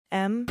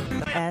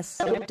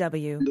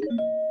MSW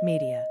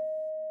Media.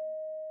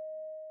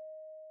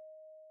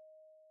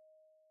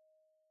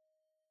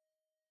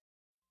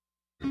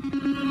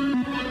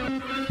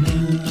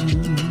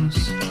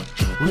 News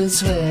with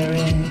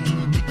swearing.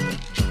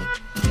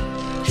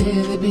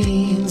 Daily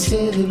beans,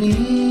 daily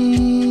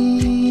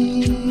beans.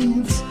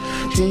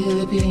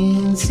 Daily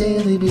beans,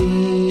 daily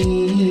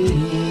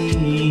beans.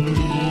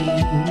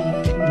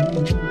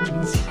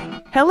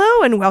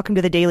 Hello and welcome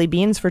to the Daily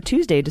Beans for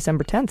Tuesday,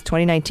 December 10th,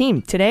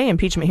 2019. Today,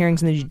 impeachment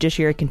hearings in the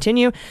judiciary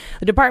continue.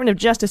 The Department of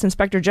Justice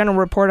Inspector General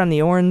report on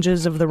the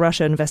oranges of the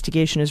Russia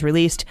investigation is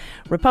released.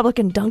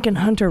 Republican Duncan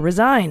Hunter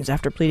resigns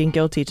after pleading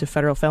guilty to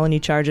federal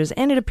felony charges,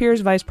 and it appears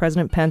Vice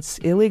President Pence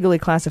illegally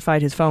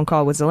classified his phone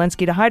call with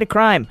Zelensky to hide a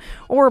crime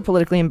or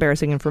politically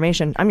embarrassing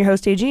information. I'm your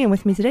host, AG, and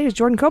with me today is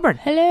Jordan Coburn.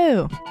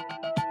 Hello.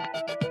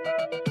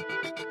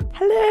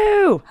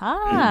 Hello.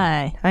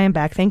 Hi. I am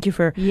back. Thank you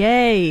for...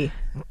 Yay.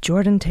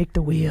 Jordan, take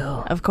the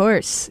wheel. Of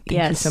course.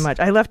 Thank you so much.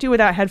 I left you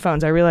without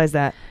headphones. I realized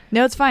that.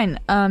 No, it's fine.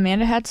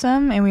 Amanda had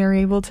some, and we were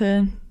able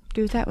to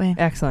do it that way.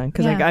 Excellent.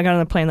 Because I got on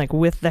the plane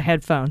with the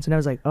headphones, and I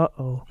was like,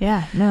 uh-oh.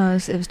 Yeah. No,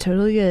 it was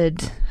totally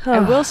good.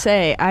 I will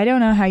say, I don't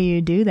know how you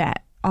do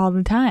that all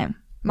the time.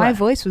 My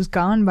voice was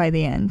gone by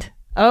the end.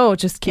 Oh,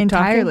 just keep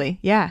entirely. Talking?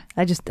 Yeah.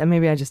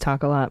 Maybe I just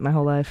talk a lot my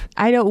whole life.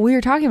 We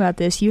were talking about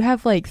this. You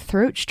have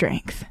throat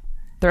strength.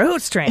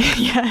 Throat strength.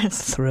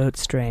 Yes. Throat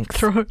strength.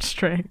 Throat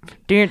strength.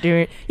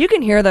 You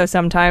can hear, though,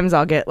 sometimes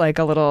I'll get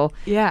a little...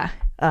 Yeah.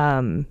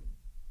 I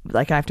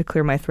have to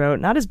clear my throat.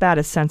 Not as bad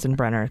as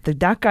Sensenbrenner.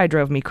 That guy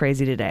drove me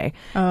crazy today.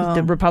 Oh.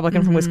 The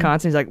Republican from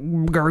Wisconsin. He's like,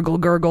 gurgle,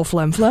 gurgle,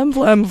 phlegm, phlegm,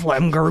 phlegm,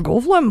 phlegm,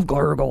 gurgle, phlegm,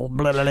 gurgle,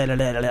 blah, blah, blah, blah,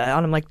 blah. And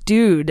I'm like,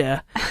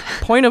 dude,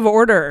 point of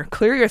order.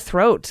 Clear your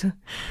throat.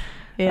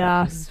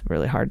 Yeah. It's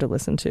really hard to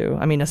listen to.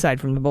 I mean, aside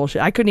from the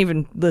bullshit. I couldn't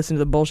even listen to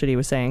the bullshit he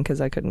was saying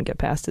because I couldn't get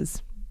past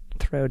his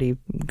throaty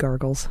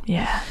gargles.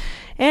 Yeah.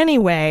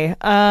 Anyway,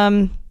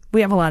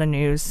 we have a lot of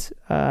news.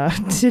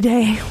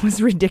 Today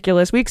was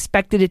ridiculous. We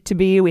expected it to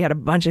be. We had a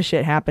bunch of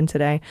shit happen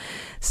today.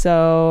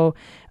 So,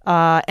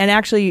 and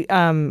actually,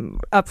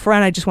 up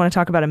front, I just want to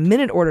talk about a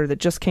minute order that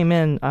just came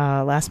in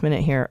last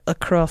minute here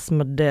across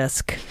my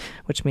desk,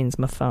 which means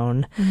my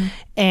phone. Mm-hmm.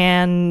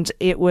 And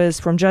it was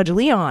from Judge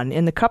Leon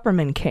in the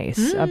Kupperman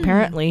case.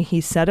 Apparently,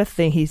 he said a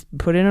thing. He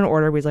put in an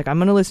order. He's like, I'm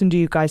going to listen to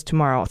you guys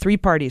tomorrow. 3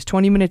 parties,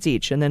 20 minutes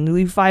each, and then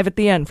leave 5 at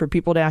the end for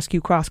people to ask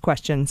you cross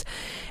questions.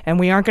 And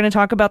we aren't going to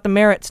talk about the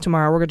merits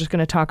tomorrow. We're just going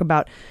to talk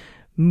about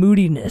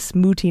mootiness,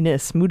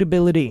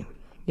 mutability.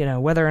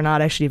 Whether or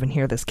not I should even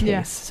hear this case.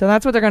 Yeah. So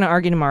that's what they're going to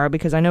argue tomorrow,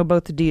 because I know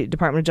both the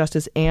Department of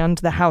Justice and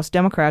the House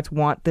Democrats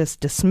want this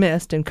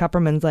dismissed, and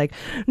Kupperman's like,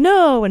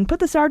 no, and put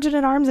the sergeant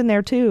at arms in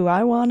there too.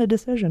 I want a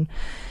decision.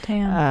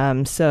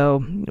 Damn.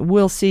 So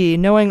we'll see.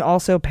 Knowing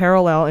also in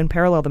parallel,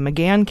 the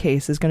McGahn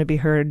case is going to be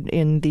heard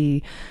in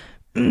the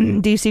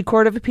D.C.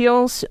 Court of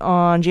Appeals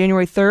on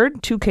January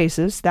 3rd. 2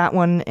 cases, that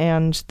one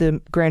and the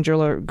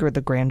Grandular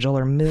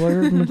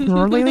Miller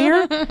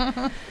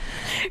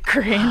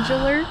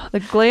Grandular?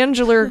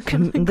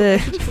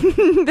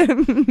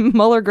 The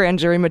Mueller grand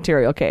jury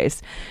material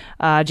case.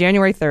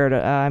 January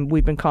 3rd,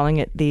 we've been calling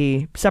it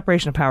the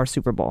Separation of Powers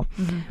Super Bowl,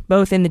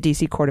 both in the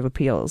D.C. Court of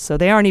Appeals. So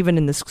they aren't even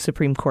in the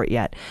Supreme Court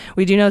yet.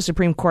 We do know the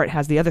Supreme Court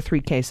has the other 3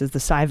 cases, the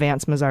Cy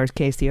Vance Mazars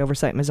case, the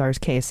Oversight Mazars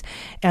case,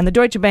 and the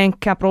Deutsche Bank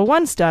Capital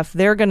One stuff.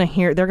 They're going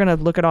to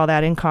look at all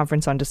that in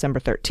conference on December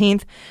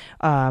 13th.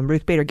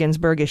 Ruth Bader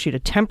Ginsburg issued a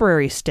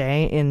temporary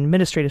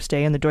administrative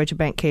stay in the Deutsche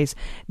Bank case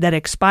that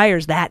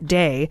expires that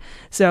day.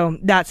 So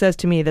that says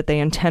to me that they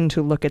intend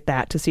to look at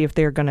that to see if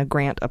they're going to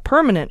grant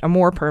a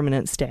more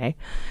permanent stay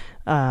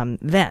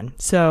then.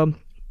 So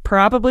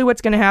probably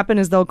what's going to happen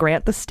is they'll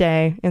grant the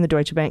stay in the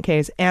Deutsche Bank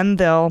case, and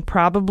they'll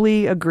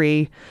probably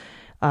agree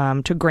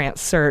to grant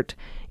cert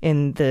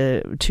in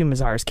the 2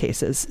 Mazars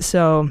cases.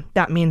 So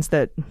that means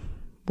that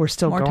we're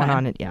still more going time.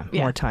 On it. Yeah,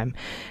 more time.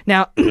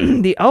 Now,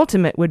 the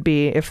ultimate would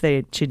be if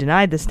she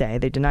denied the stay.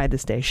 The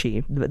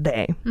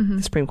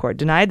Supreme Court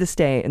denied the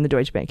stay in the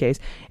Deutsche Bank case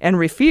and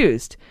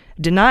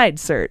denied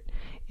cert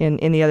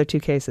in the other 2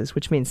 cases,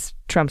 which means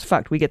Trump's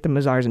fucked. We get the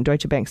Mazars and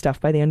Deutsche Bank stuff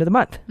by the end of the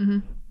month. Mm-hmm.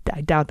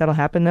 I doubt that'll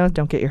happen, though.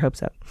 Don't get your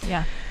hopes up.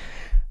 Yeah.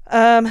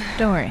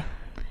 Don't worry.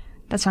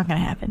 That's not going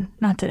to happen.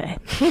 Not today.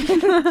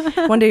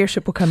 One day your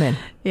ship will come in.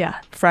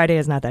 Yeah. Friday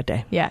is not that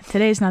day. Yeah.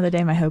 Today's not the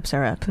day my hopes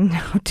are up.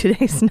 No,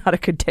 today's not a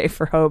good day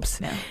for hopes.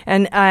 No.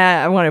 And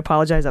I want to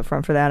apologize up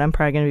front for that. I'm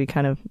probably going to be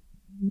kind of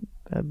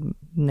a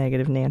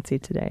negative Nancy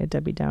today, a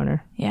Debbie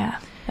Downer. Yeah,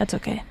 that's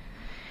okay.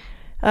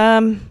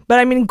 But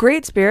I mean,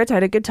 great spirits. I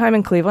had a good time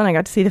in Cleveland. I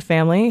got to see the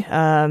family.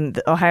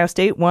 The Ohio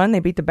State won. They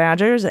beat the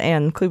Badgers,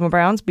 and Cleveland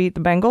Browns beat the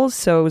Bengals.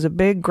 So it was a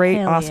big, great,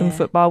 awesome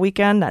football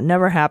weekend. That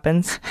never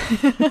happens.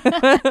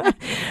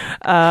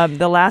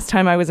 The last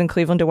time I was in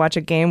Cleveland to watch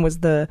a game was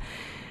it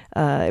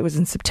was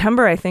in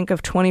September, I think,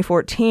 of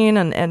 2014,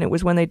 and it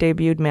was when they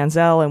debuted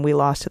Manziel, and we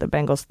lost to the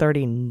Bengals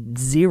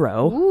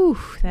 30-0. Ooh,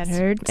 that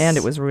hurts. And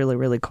it was really,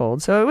 really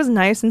cold. So it was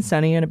nice and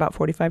sunny and about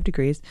 45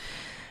 degrees.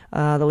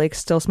 The lake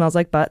still smells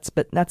like butts,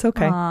 but that's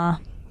okay.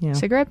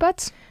 Cigarette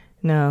butts?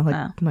 No, like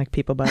Oh. like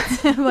people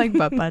butts. Like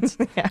butt butts.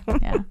 Yeah.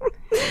 Yeah.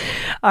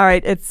 All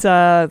right, it's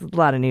a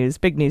lot of news,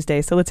 big news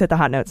day. So let's hit the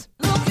hot notes.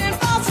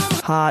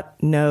 Hot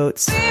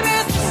notes.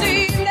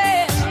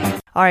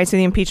 All right, so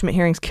the impeachment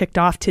hearings kicked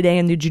off today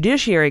in the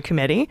Judiciary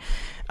Committee.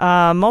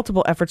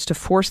 Multiple efforts to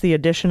force the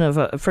addition of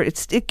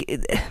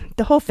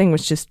the whole thing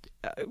was just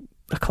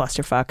a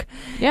clusterfuck.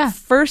 Yeah.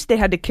 First, they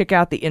had to kick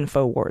out the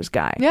InfoWars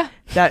guy. Yeah.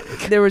 That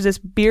there was this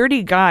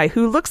beardy guy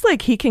who looks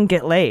like he can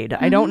get laid.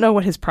 I don't know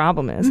what his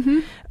problem is,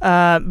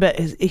 but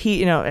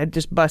he, it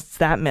just busts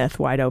that myth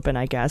wide open.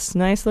 I guess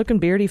nice looking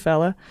beardy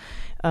fella.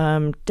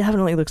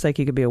 Definitely looks like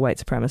he could be a white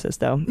supremacist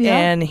though. Yeah.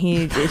 And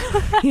he's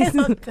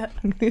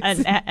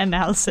An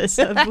analysis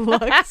of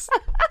looks.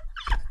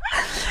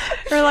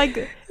 Or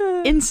like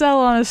incel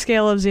on a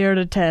scale of 0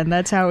 to 10.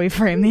 That's how we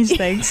frame these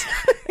things.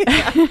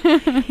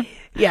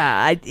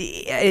 Yeah,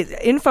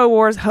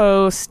 InfoWars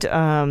host,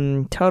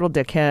 total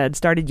dickhead,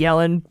 started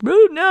yelling,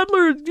 "Oh,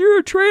 Nadler, you're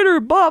a traitor,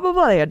 blah, blah,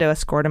 blah." They had to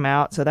escort him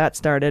out, so that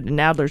started, and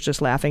Nadler's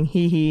just laughing,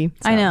 hee hee.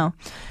 So.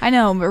 I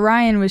know, but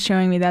Ryan was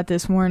showing me that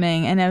this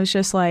morning, and I was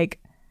just like,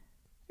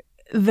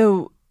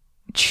 the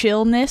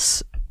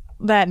chillness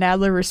that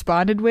Nadler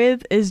responded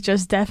with is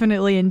just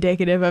definitely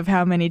indicative of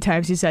how many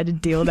times he's had to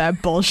deal with that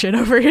bullshit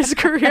over his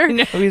career. I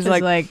know, he's It's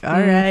like,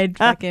 all right,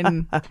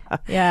 fucking,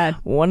 yeah,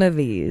 one of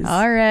these.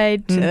 all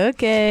right,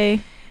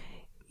 okay.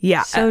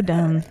 Yeah. So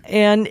dumb.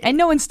 And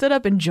No one stood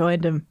up and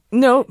joined him.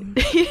 no,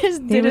 He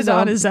just did was it on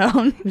all- his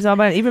own. it was all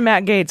about, even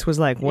Matt Gaetz was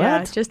like, what?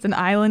 Yeah, just an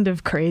island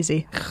of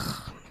crazy.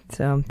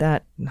 So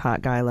that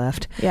hot guy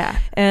left. Yeah.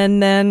 And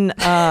then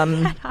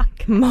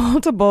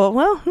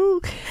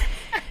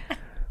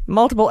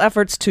multiple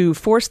efforts to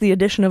force the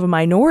addition of a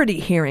minority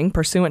hearing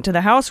pursuant to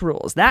the House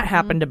rules. That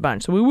happened a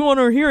bunch. So we want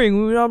our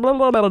hearing. Blah, blah,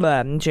 blah, blah, blah.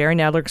 And Jerry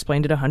Nadler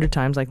explained it 100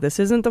 times, like, this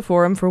isn't the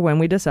forum for when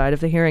we decide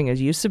if the hearing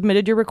is. You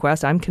submitted your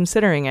request. I'm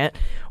considering it.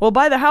 Well,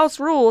 by the House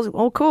rules,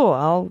 oh, cool.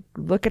 I'll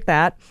look at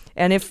that.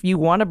 And if you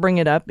want to bring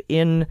it up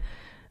in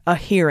a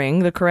hearing,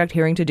 the correct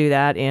hearing to do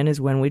that in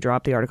is when we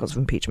drop the articles of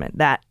impeachment.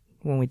 That,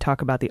 when we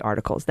talk about the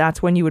articles,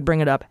 that's when you would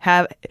bring it up.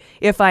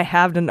 If I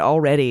haven't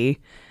already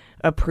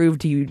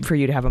approved for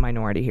you to have a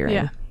minority hearing.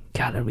 Yeah.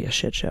 God, that'd be a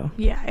shit show.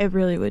 Yeah, it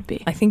really would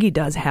be. I think he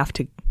does have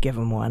to give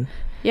him one.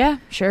 Yeah,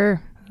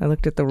 sure. I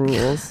looked at the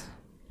rules.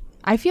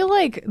 I feel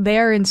like they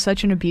are in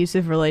such an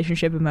abusive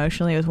relationship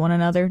emotionally with one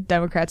another,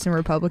 Democrats and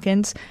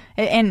Republicans.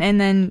 And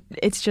then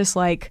it's just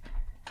like,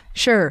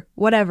 sure,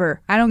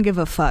 whatever. I don't give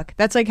a fuck.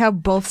 That's like how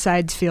both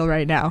sides feel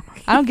right now.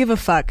 I don't give a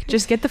fuck.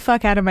 Just get the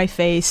fuck out of my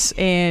face.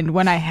 And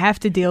when I have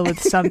to deal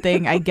with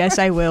something, I guess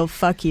I will.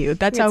 Fuck you.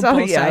 That's how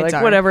both sides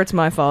are. Whatever, it's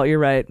my fault. You're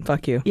right.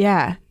 Fuck you.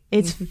 Yeah.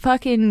 It's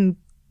fucking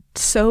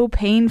so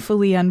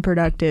painfully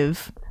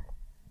unproductive.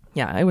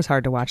 Yeah, it was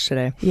hard to watch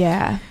today.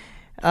 Yeah.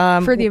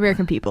 For the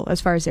American people,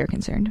 as far as they're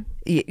concerned.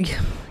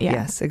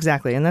 Yes,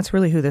 exactly. And that's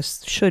really who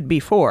this should be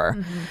for.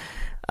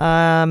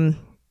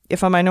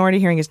 If a minority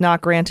hearing is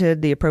not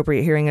granted, the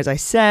appropriate hearing, as I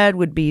said,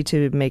 would be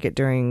to make it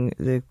during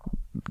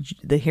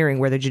the hearing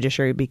where the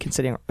judiciary would be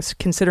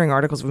considering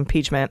articles of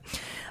impeachment.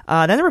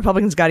 Then the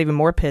Republicans got even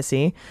more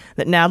pissy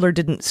that Nadler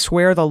didn't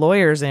swear the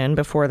lawyers in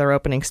before their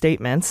opening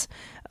statements.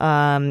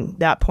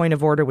 That point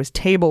of order was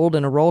tabled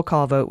and a roll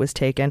call vote was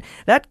taken.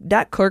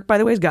 That clerk, by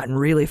the way, has gotten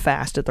really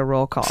fast at the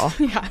roll call.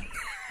 Yeah.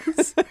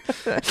 She's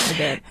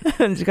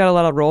got a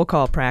lot of roll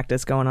call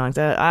practice going on.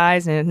 So,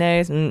 ayes and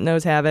nays,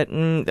 noes have it.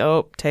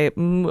 Tape.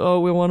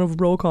 We want a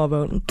roll call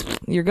vote.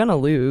 You're gonna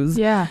lose.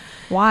 Yeah.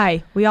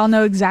 Why? We all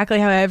know exactly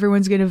how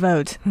everyone's going to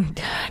vote.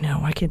 I know.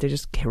 Why can't they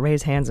just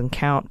raise hands and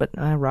count? But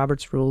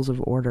Robert's Rules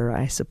of Order,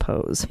 I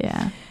suppose.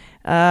 Yeah.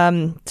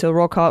 So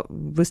roll call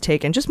was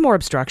taken. Just more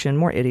obstruction,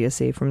 more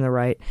idiocy from the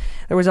right.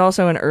 There was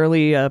also an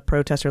early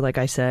protester, like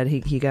I said.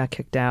 He got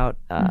kicked out.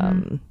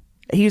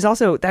 He's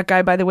also, that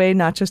guy, by the way,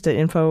 not just an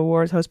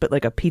InfoWars host, but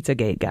like a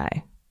Pizzagate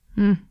guy.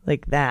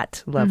 Like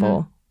that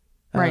level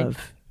Right.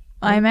 of...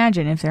 I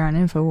imagine if they're on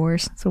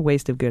InfoWars. It's a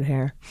waste of good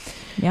hair.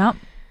 Yep.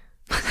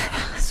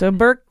 So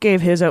Burke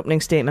gave his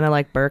opening statement. I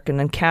like Burke, and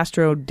then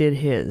Castro did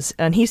his,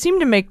 and he seemed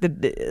to make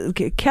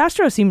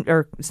Castor.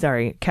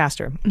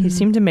 He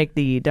seemed to make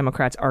the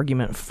Democrats'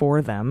 argument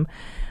for them.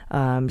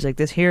 He's like,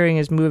 this hearing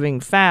is moving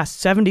fast.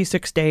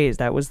 76 days.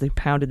 That was, they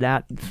pounded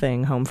that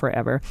thing home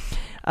forever.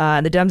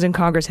 The Dems in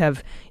Congress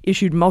have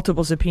issued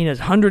multiple subpoenas,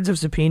 hundreds of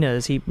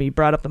subpoenas. He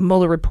brought up the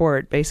Mueller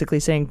report, basically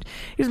saying,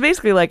 he was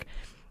basically like,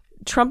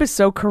 Trump is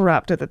so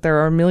corrupt that there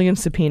are a million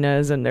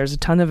subpoenas and there's a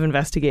ton of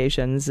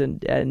investigations,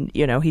 and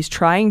he's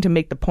trying to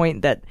make the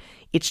point that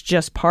it's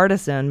just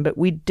partisan, but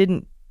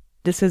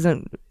this is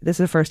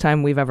the first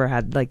time we've ever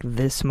had like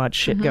this much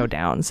shit go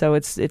down. So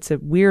it's a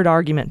weird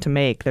argument to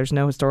make. There's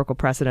no historical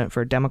precedent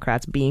for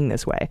Democrats being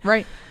this way.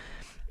 Right.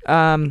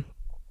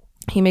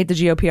 He made the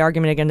GOP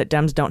argument again that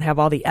Dems don't have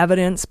all the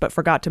evidence, but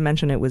forgot to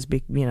mention it was,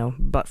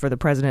 but for the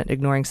president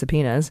ignoring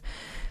subpoenas.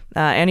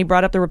 And he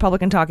brought up the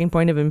Republican talking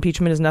point of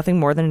impeachment is nothing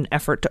more than an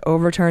effort to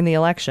overturn the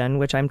election,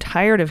 which I'm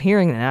tired of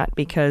hearing that,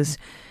 because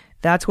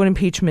that's what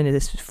impeachment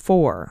is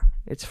for.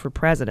 It's for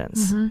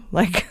presidents.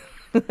 Like,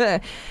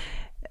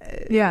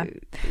 Yeah.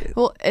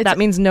 Well, it's that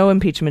means no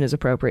impeachment is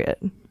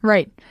appropriate.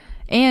 right.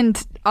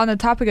 And on the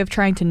topic of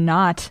trying to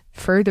not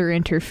further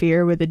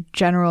interfere with the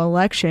general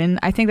election,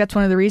 I think that's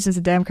one of the reasons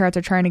the Democrats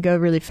are trying to go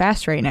really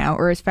fast right now,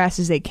 or as fast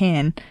as they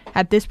can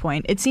at this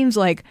point. It seems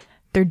like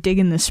they're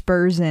digging the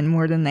spurs in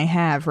more than they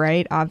have,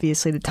 right?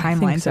 Obviously, the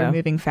timelines so. are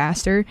moving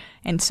faster.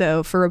 And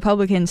so for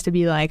Republicans to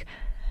be like,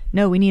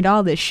 no, we need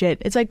all this shit.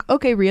 It's like,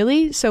 okay,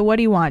 really? So what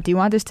do you want? Do you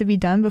want this to be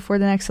done before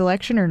the next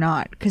election or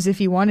not? Because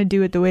if you want to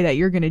do it the way that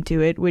you're going to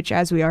do it, which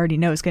as we already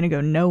know is going to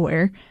go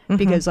nowhere,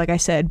 because like I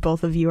said,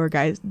 both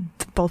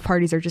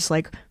parties are just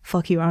like,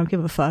 fuck you, I don't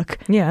give a fuck.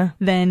 Yeah.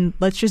 Then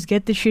let's just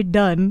get this shit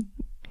done,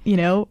 you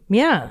know?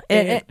 Yeah.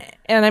 And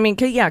I mean,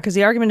 because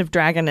the argument of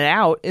dragging it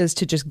out is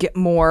to just get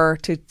more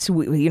to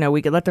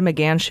we could let the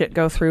McGahn shit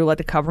go through, let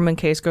the Coverman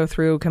case go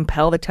through,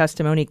 compel the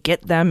testimony,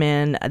 get them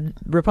in.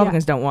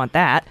 Republicans don't want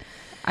that.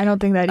 I don't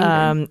think that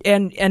either.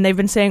 And they've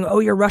been saying, oh,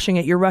 you're rushing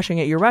it.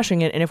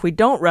 And if we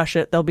don't rush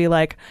it, they'll be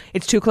like,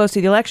 it's too close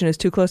to the election. It's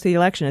too close to the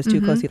election. It's too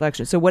close to the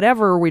election. So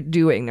whatever we're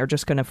doing, they're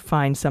just going to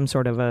find some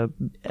sort of a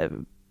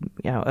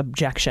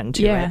objection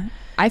to it.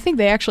 I think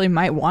they actually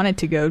might want it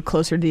to go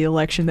closer to the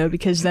election, though,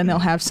 because then they'll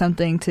have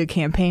something to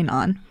campaign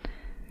on.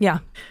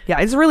 Yeah.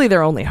 It's really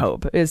their only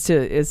hope is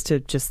to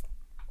just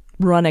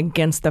run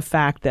against the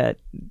fact that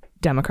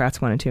Democrats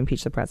wanted to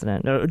impeach the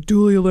president, a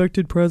duly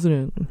elected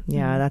president.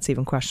 Yeah, that's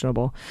even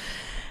questionable.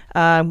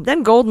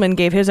 Then Goldman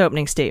gave his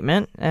opening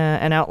statement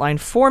and outlined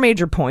 4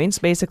 major points.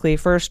 Basically,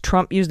 first,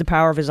 Trump used the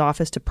power of his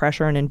office to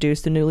pressure and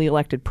induce the newly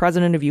elected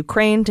president of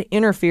Ukraine to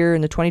interfere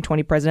in the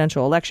 2020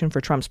 presidential election for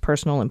Trump's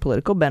personal and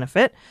political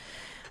benefit.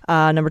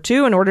 Number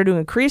 2, in order to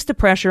increase the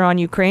pressure on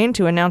Ukraine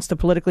to announce the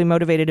politically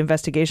motivated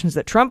investigations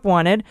that Trump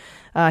wanted,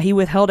 he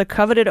withheld a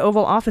coveted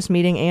Oval Office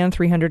meeting and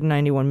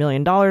 $391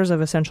 million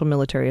of essential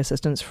military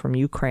assistance from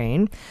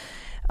Ukraine.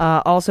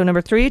 Also,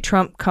 number 3,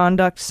 Trump's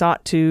conduct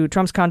sought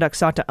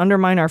to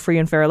undermine our free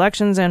and fair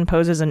elections and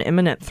poses an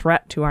imminent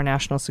threat to our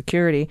national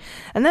security.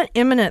 And that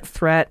imminent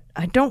threat,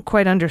 I don't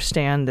quite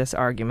understand this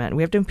argument.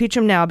 We have to impeach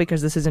him now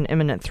because this is an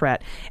imminent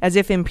threat, as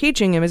if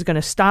impeaching him is going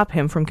to stop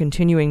him from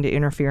continuing to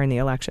interfere in the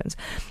elections.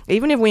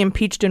 Even if we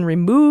impeached and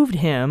removed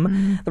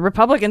him, the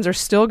Republicans are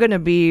still going to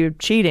be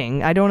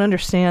cheating. I don't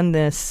understand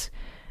this.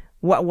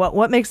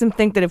 What makes them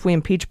think that if we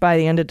impeach by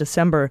the end of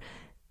December,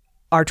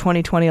 our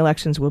 2020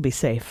 elections will be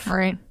safe?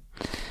 Right.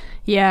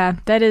 Yeah,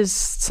 that is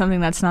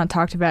something that's not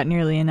talked about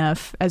nearly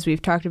enough, as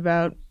we've talked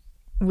about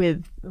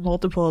with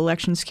multiple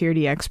election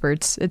security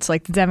experts. It's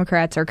like the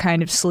Democrats are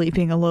kind of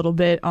sleeping a little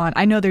bit on,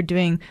 I know they're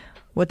doing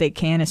what they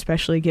can,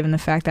 especially given the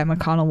fact that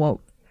McConnell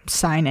won't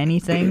sign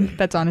anything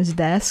that's on his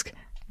desk.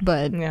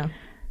 But yeah.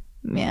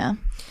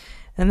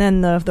 And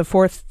then the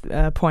fourth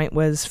point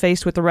was,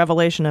 faced with the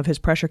revelation of his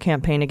pressure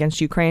campaign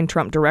against Ukraine,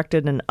 Trump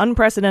directed an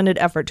unprecedented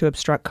effort to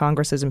obstruct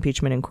Congress's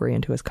impeachment inquiry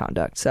into his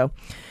conduct. So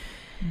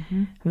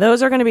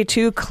those are going to be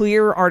 2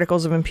 clear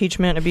articles of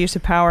impeachment: abuse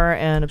of power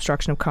and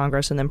obstruction of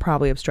Congress, and then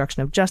probably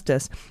obstruction of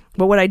justice.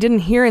 But what I didn't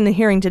hear in the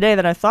hearing today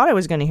that I thought I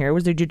was going to hear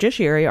was the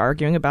judiciary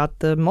arguing about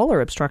the Mueller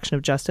obstruction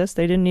of justice.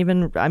 They didn't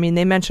even,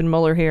 they mentioned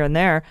Mueller here and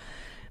there,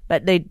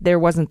 but there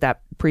wasn't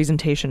that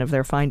presentation of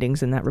their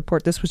findings in that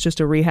report. This was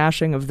just a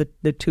rehashing of the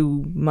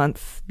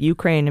 2-month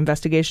Ukraine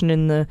investigation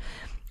in the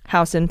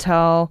House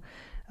Intel,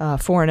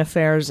 Foreign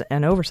Affairs,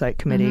 and Oversight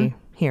Committee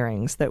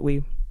hearings that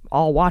we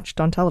all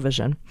watched on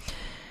television.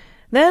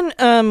 Then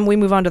we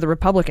move on to the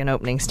Republican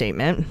opening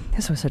statement.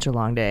 This was such a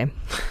long day.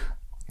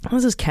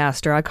 This is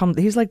Castor.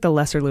 He's like the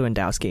lesser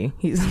Lewandowski.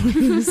 He's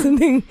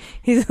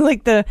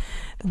like the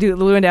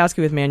Lewandowski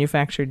with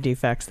manufactured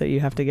defects that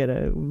you have to get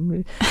a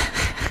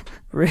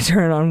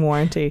return on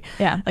warranty.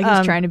 Yeah, like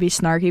he's trying to be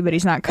snarky, but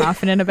he's not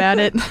confident about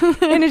it.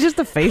 And it's just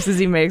the faces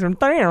he makes.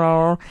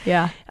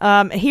 Yeah.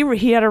 He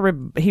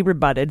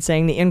rebutted,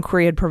 saying the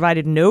inquiry had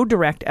provided no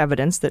direct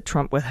evidence that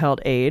Trump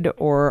withheld aid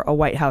or a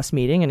White House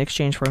meeting in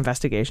exchange for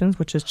investigations,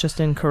 which is just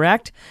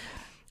incorrect.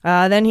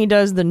 Then he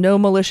does the no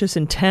malicious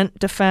intent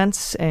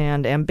defense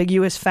and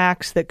ambiguous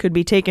facts that could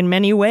be taken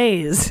many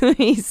ways.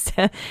 He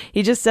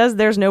just says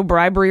there's no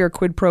bribery or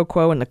quid pro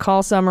quo in the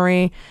call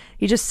summary.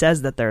 He just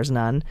says that there's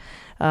none.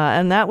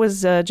 And that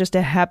was just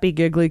a happy,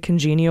 giggly,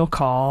 congenial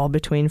call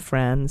between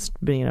friends,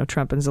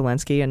 Trump and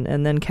Zelensky.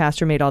 And then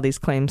Castor made all these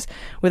claims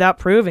without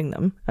proving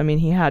them.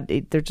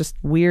 They're just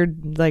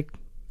weird, like,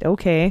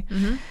 okay.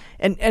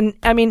 And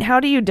I mean, how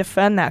do you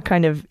defend that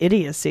kind of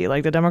idiocy?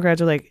 Like, the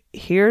Democrats are like,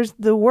 here's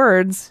the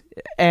words.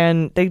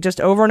 And they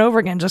just over and over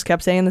again just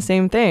kept saying the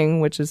same thing,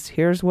 which is,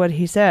 here's what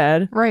he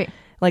said. Right.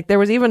 Like, there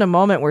was even a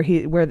moment where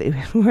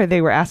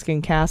they were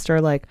asking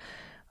Castor, like,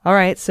 all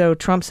right, so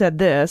Trump said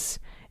this.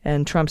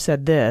 And Trump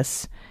said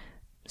this,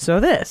 so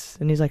this.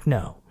 And he's like,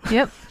 no.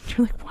 Yep.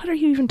 You're like, what are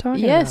you even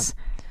talking about? Yes.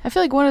 I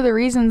feel like one of the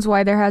reasons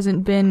why there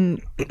hasn't been,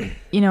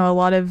 a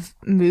lot of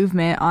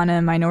movement on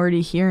a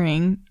minority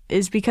hearing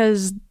is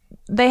because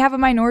they have a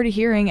minority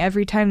hearing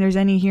every time there's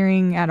any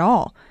hearing at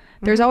all.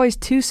 There's always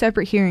two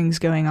separate hearings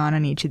going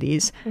on each of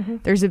these.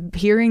 There's a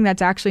hearing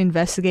that's actually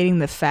investigating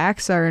the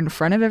facts are in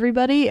front of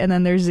everybody, and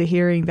then there's a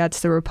hearing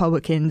that's the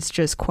Republicans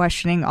just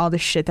questioning all the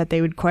shit that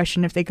they would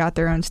question if they got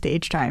their own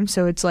stage time.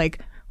 So it's like,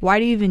 why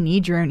do you even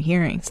need your own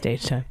hearing?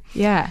 Stage time.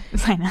 Yeah.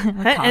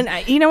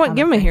 And you know what?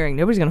 Give them a hearing.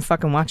 Nobody's going to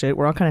fucking watch it.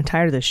 We're all kind of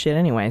tired of this shit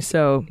anyway.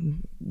 So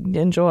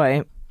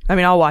enjoy. I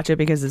mean, I'll watch it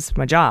because it's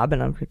my job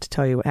and I'm here to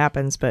tell you what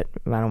happens, but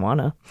I don't want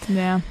to.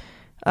 Yeah.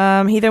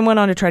 He then went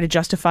on to try to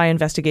justify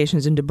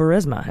investigations into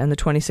Burisma and the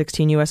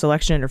 2016 U.S.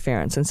 election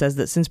interference and says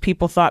that since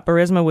people thought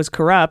Burisma was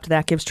corrupt,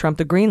 that gives Trump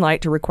the green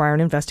light to require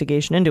an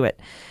investigation into it.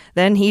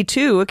 Then he,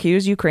 too,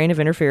 accused Ukraine of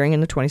interfering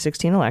in the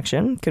 2016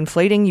 election,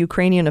 conflating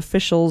Ukrainian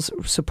officials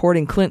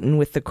supporting Clinton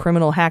with the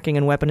criminal hacking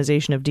and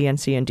weaponization of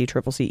DNC and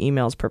DCCC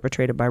emails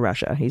perpetrated by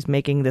Russia. He's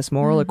making this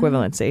moral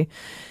equivalency.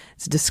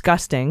 It's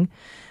disgusting.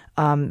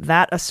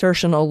 That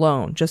assertion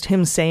alone, just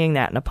him saying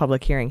that in a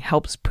public hearing,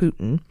 helps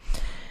Putin.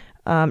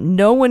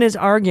 No one is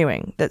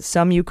arguing that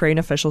some Ukraine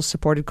officials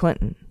supported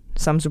Clinton.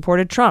 Some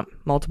supported Trump.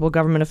 Multiple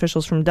government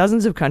officials from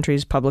dozens of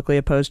countries publicly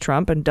opposed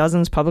Trump and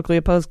dozens publicly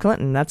opposed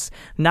Clinton. That's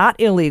not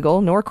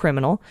illegal nor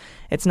criminal.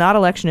 It's not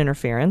election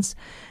interference.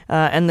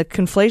 And the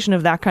conflation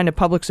of that kind of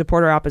public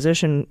support or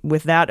opposition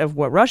with that of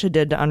what Russia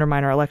did to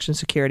undermine our election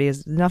security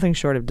is nothing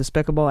short of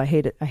despicable. I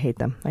hate it. I hate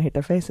them. I hate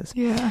their faces.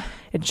 Yeah.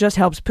 It just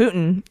helps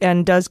Putin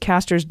and does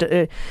Castor's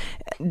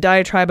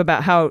diatribe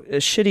about how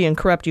shitty and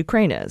corrupt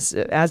Ukraine is.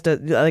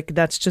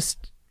 That's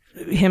just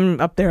him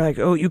up there like,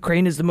 oh,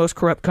 Ukraine is the most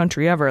corrupt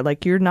country ever.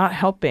 Like, you're not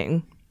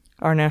helping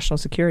our national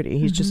security.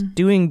 He's just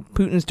doing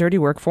Putin's dirty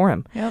work for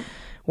him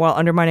while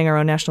undermining our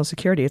own national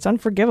security. It's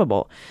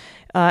unforgivable.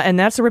 And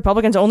that's the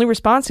Republicans' only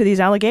response to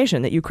these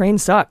allegations that Ukraine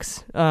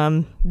sucks.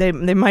 They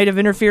might have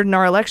interfered in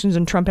our elections,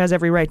 and Trump has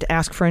every right to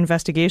ask for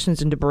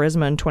investigations into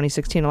Burisma and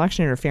 2016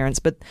 election interference.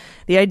 But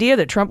the idea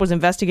that Trump was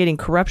investigating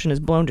corruption is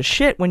blown to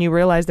shit when you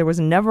realize there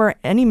was never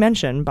any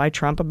mention by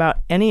Trump about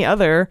any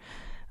other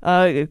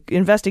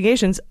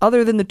investigations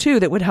other than the two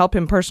that would help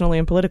him personally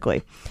and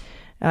politically.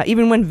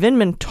 Even when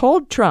Vindman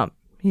told Trump,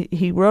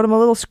 he wrote him a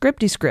little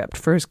scripty script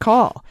for his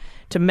call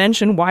to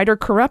mention wider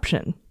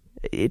corruption.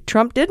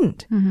 Trump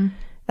didn't.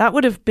 That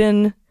would have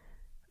been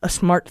a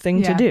smart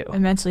thing to do.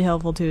 Immensely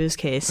helpful to his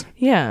case.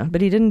 Yeah, but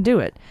he didn't do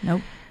it.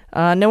 Nope.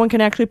 No one can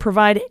actually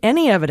provide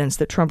any evidence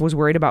that Trump was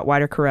worried about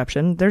wider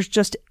corruption. There's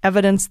just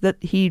evidence that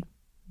he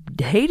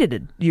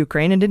hated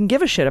Ukraine and didn't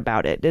give a shit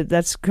about it.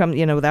 That's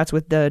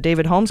with the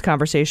David Holmes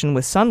conversation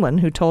with Sondland,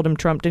 who told him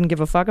Trump didn't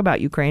give a fuck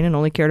about Ukraine and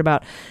only cared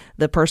about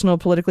the personal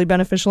politically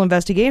beneficial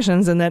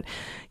investigations, and that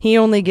he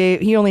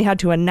only had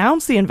to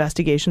announce the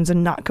investigations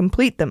and not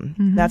complete them.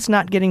 That's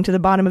not getting to the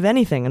bottom of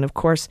anything. And of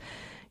course,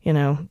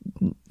 the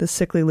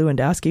sickly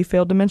Lewandowski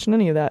failed to mention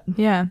any of that.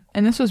 Yeah,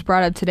 and this was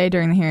brought up today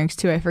during the hearings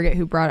too. I forgot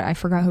who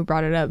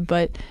brought it up,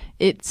 but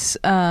it's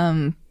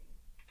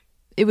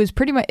it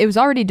was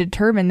already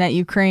determined that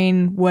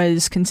Ukraine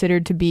was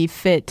considered to be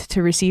fit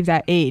to receive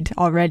that aid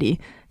already.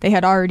 They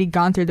had already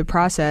gone through the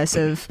process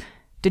of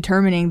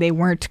determining they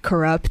weren't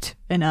corrupt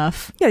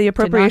enough. Yeah, the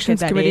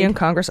Appropriations Committee in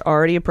Congress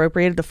already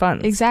appropriated the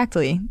funds.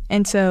 Exactly.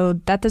 And so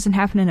that doesn't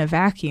happen in a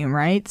vacuum,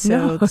 right?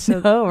 No,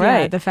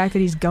 right. Yeah, the fact that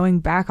he's going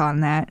back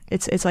on that,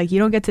 it's like you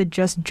don't get to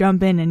just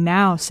jump in and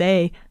now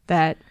say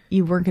that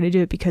you weren't going to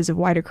do it because of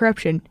wider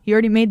corruption.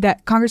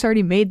 Congress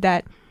already made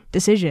that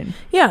decision.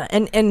 Yeah,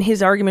 and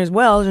his argument is,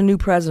 well, as a new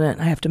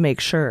president, I have to make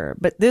sure.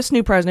 But this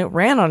new president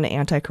ran on an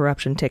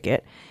anti-corruption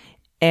ticket.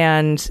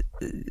 And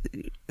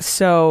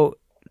so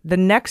the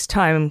next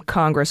time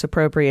Congress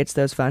appropriates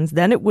those funds,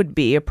 then it would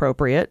be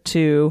appropriate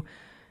to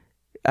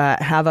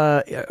have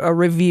a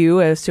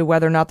review as to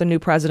whether or not the new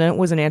president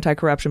was an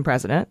anti-corruption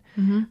president,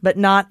 but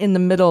not in the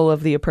middle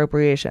of the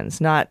appropriations,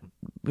 not,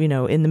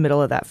 in the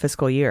middle of that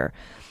fiscal year.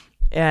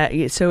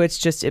 So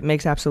it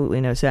makes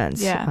absolutely no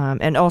sense. Yeah.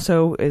 And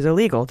also is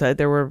illegal.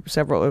 There were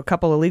a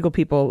couple of legal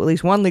people, at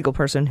least one legal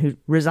person who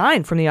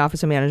resigned from the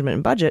Office of Management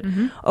and Budget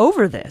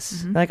over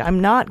this. Like,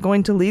 I'm not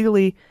going to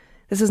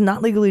this is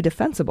not legally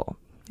defensible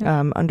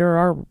under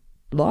our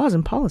laws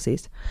and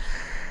policies.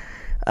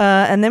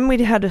 And then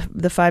we had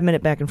the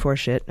 5-minute back and forth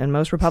shit, and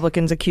most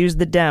Republicans accused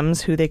the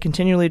Dems, who they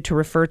continually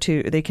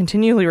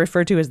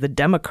refer to as the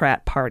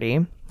Democrat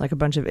Party, like a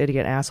bunch of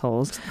idiot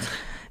assholes.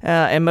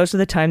 And most of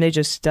the time, they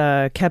just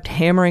kept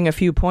hammering a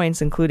few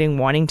points, including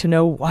wanting to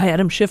know why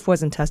Adam Schiff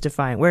wasn't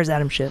testifying. Where's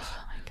Adam Schiff?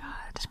 Oh, my God.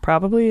 It's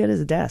probably at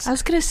his desk. I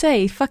was going to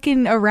say,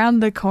 fucking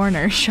around the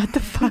corner. Shut the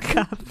fuck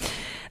up.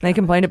 And they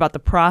complained about the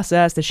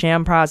process, the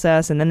sham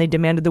process, and then they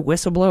demanded the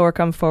whistleblower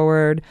come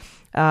forward.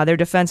 Their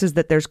defense is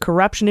that there's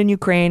corruption in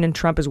Ukraine, and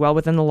Trump is well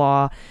within the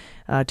law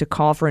to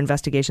call for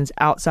investigations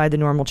outside the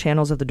normal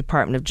channels of the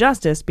Department of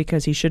Justice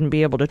because he shouldn't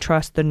be able to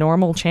trust the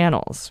normal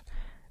channels.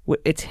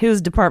 It's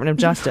his Department of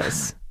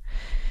Justice.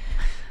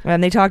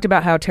 And they talked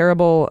about how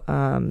terrible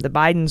the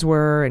Bidens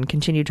were, and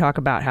continued to talk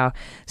about how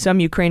some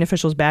Ukraine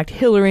officials backed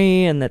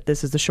Hillary, and that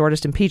this is the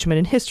shortest impeachment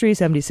in history,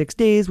 76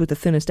 days with the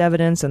thinnest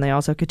evidence. And they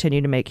also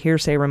continue to make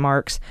hearsay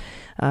remarks.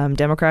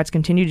 Democrats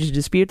continue to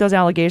dispute those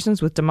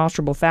allegations with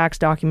demonstrable facts,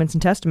 documents,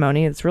 and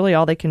testimony. It's really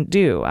all they can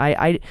do.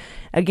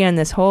 Again,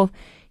 this whole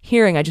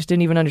hearing, I just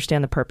didn't even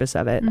understand the purpose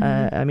of it.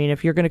 I mean,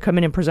 if you're going to come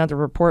in and present the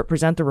report,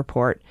 present the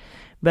report.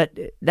 But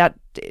that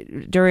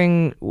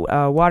during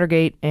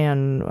Watergate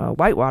and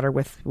Whitewater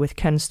with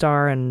Ken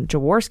Starr and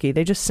Jaworski,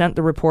 they just sent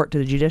the report to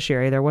the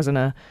judiciary. There wasn't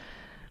a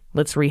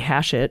let's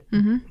rehash it.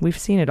 We've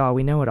seen it all.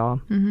 We know it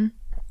all.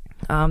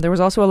 There was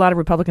also a lot of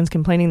Republicans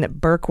complaining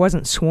that Burke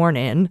wasn't sworn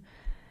in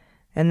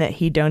and that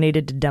he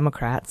donated to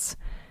Democrats.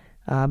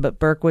 But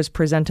Burke was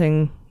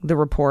presenting the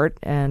report,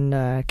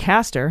 and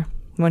Castor,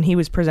 when he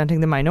was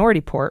presenting the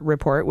minority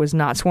report, was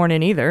not sworn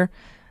in either.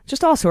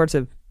 Just all sorts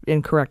of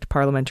incorrect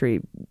parliamentary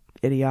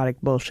idiotic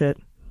bullshit.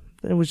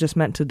 It was just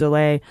meant to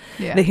delay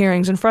the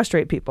hearings and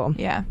frustrate people.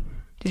 Yeah.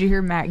 Did you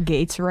hear Matt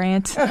Gaetz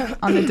rant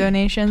on the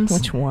donations?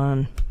 Which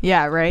one?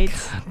 Yeah, right?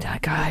 God,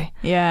 that guy.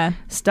 Yeah.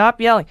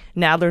 Stop yelling.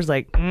 Nadler's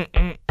like,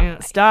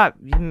 stop.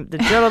 The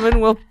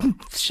gentleman will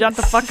shut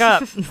the fuck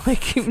up.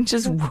 Like, he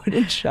just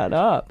wouldn't shut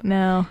up.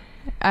 No.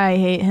 I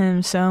hate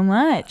him so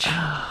much. So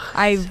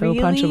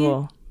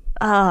punchable.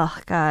 Oh,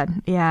 God.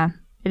 Yeah.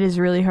 It is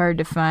really hard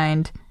to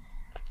find.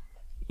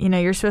 You know,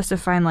 you're supposed to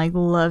find, like,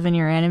 love in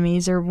your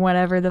enemies or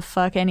whatever the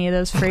fuck any of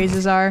those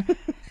phrases are.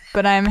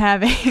 But I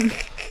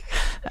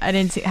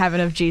didn't have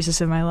enough Jesus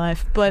in my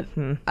life. But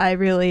I'm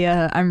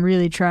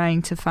really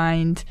trying to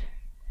find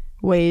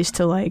ways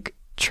to, like,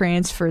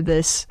 transfer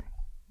this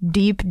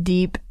deep,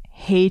 deep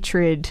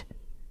hatred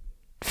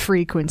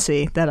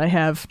frequency that I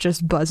have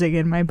just buzzing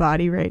in my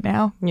body right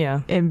now.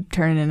 Yeah. And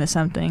turn it into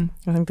something.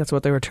 I think that's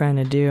what they were trying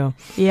to do.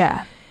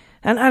 Yeah.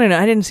 And I don't know.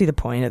 I didn't see the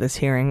point of this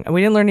hearing.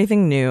 We didn't learn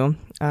anything new.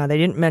 They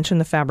didn't mention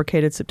the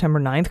fabricated September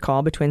 9th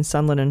call between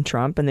Sondland and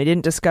Trump, and they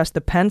didn't discuss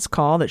the Pence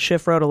call that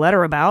Schiff wrote a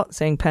letter about,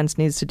 saying Pence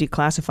needs to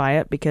declassify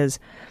it because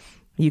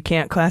you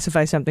can't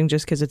classify something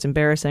just because it's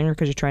embarrassing or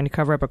because you're trying to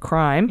cover up a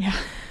crime. Yeah.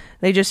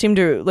 They just seem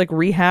to like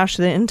rehash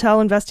the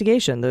Intel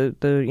investigation,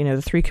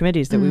 the three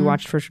committees that we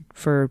watched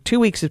for 2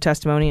 weeks of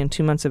testimony and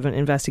 2 months of an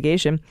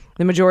investigation.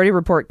 The majority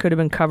report could have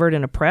been covered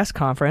in a press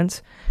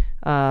conference.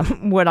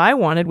 What I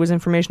wanted was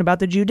information about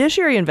the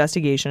judiciary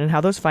investigation and how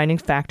those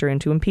findings factor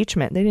into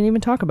impeachment. They didn't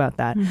even talk about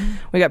that.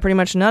 We got pretty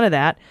much none of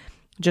that.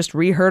 Just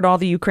reheard all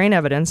the Ukraine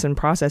evidence and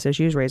process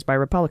issues raised by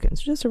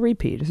Republicans. Just a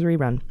repeat, just a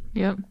rerun.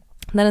 Yep. And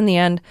then in the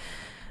end,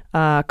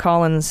 Doug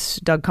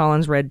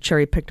Collins read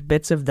cherry-picked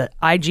bits of the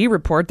IG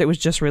report that was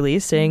just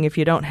released, saying if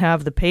you don't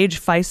have the Page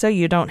FISA,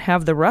 you don't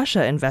have the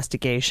Russia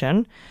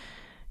investigation.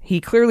 He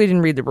clearly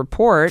didn't read the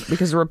report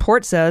because the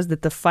report says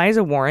that the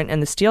FISA warrant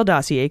and the Steele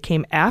dossier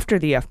came after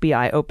the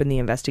FBI opened the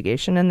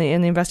investigation, and the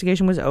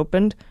investigation was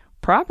opened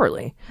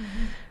properly.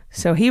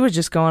 So he was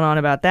just going on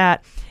about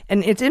that.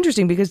 And it's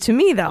interesting because to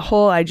me, that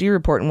whole IG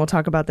report, and we'll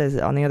talk about this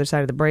on the other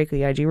side of the break,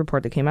 the IG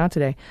report that came out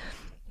today,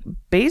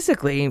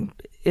 basically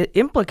it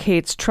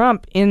implicates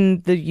Trump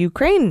in the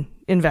Ukraine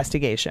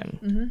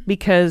investigation.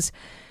 Because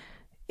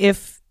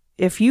if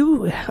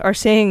you are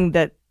saying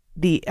that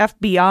the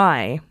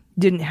FBI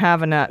didn't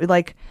have enough,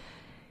 like,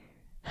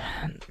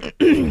 how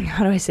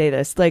do I say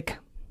this? Like,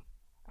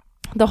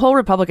 the whole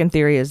Republican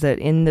theory is that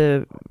in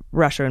the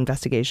Russia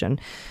investigation,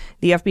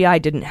 the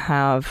FBI didn't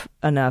have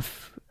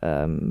enough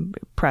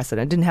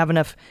precedent, didn't have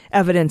enough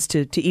evidence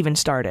to even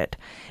start it.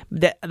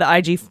 The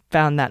IG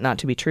found that not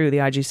to be true.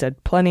 The IG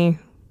said plenty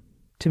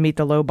to meet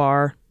the low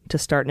bar to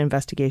start an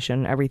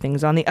investigation.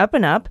 Everything's on the up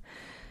and up.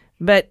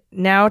 But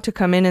now to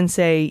come in and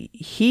say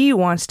he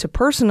wants to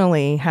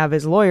personally have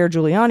his lawyer,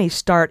 Giuliani,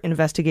 start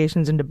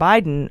investigations into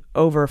Biden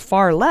over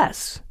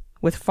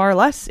with far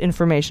less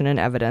information and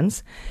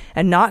evidence,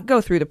 and not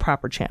go through the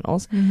proper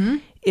channels,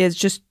 is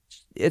just,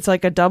 it's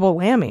like a double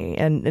whammy.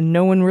 And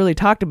no one really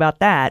talked about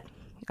that.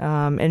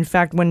 In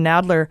fact, when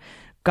Nadler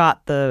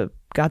got the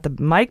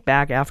mic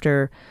back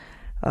after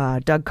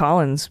Doug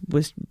Collins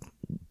was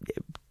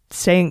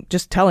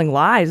telling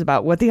lies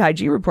about what the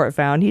IG report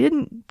found, he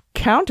didn't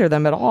counter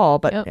them at all.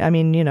 But I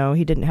mean,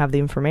 he didn't have the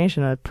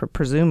information.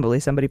 Presumably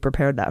somebody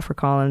prepared that for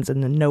Collins,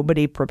 and then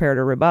nobody prepared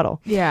a rebuttal.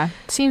 Yeah.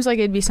 Seems like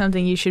it'd be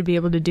something you should be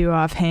able to do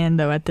offhand,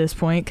 though, at this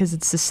point, because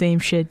it's the same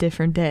shit,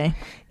 different day.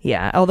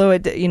 Yeah. Although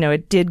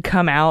it did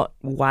come out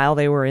while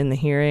they were in the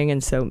hearing,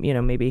 and so,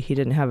 maybe he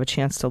didn't have a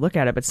chance to look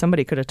at it, but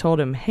somebody could have told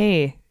him,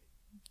 hey,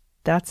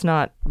 that's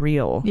not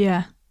real.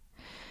 Yeah.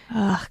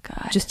 Oh,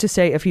 God. Just to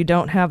say, if you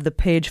don't have the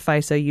Page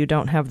FISA, you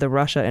don't have the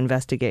Russia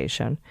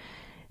investigation.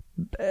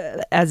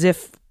 As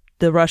if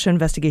the Russia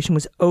investigation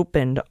was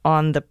opened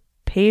on the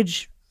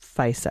Page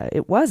FISA.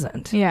 It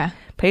wasn't. Yeah.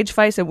 Page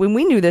FISA, when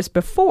we knew this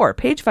before,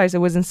 Page FISA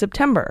was in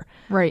September.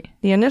 Right.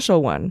 The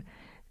initial one.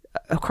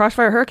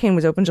 Crossfire Hurricane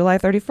was open July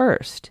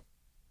 31st.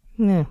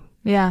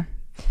 Yeah.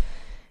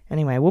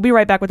 Anyway, we'll be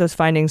right back with those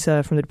findings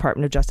from the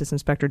Department of Justice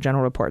Inspector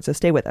General report, so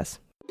stay with us.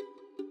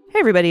 Hey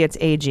everybody, it's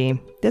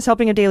AG. This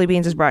Helping of Daily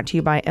Beans is brought to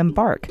you by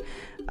Embark.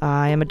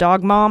 I am a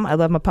dog mom. I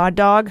love my pod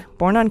dog.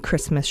 Born on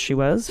Christmas, she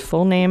was.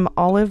 Full name,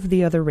 Olive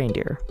the Other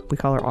Reindeer. We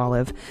call her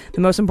Olive.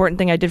 The most important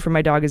thing I did for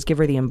my dog is give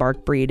her the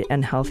Embark breed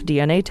and health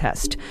DNA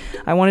test.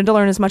 I wanted to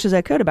learn as much as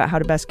I could about how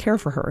to best care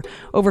for her.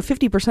 Over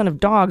 50% of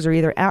dogs are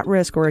either at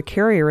risk or a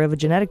carrier of a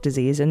genetic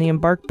disease, and the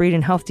Embark breed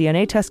and health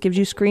DNA test gives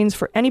you screens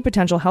for any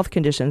potential health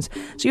conditions,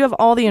 so you have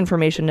all the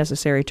information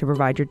necessary to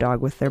provide your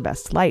dog with their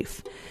best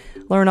life.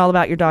 Learn all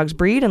about your dog's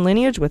breed and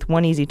lineage with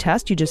one easy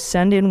test. You just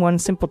send in one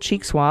simple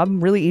cheek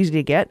swab, really easy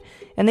to get,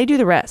 and they do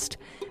the rest.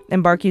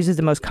 Embark uses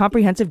the most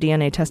comprehensive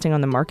DNA testing on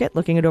the market,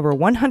 looking at over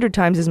 100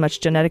 times as much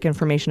genetic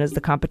information as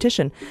the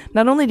competition,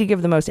 not only to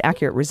give the most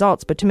accurate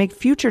results, but to make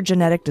future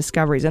genetic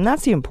discoveries. And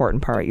that's the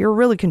important part. You're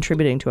really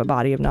contributing to a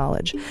body of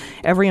knowledge.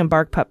 Every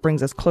Embark pup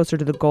brings us closer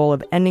to the goal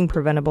of ending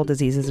preventable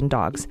diseases in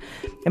dogs.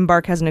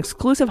 Embark has an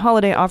exclusive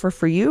holiday offer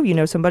for you. You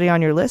know somebody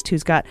on your list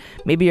who's got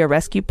maybe a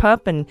rescue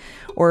pup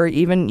or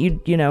even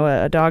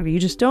a dog you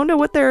just don't know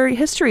what their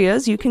history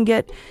is. You can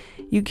get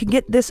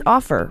this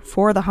offer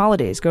for the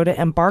holidays. Go to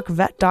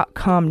embarkvet.com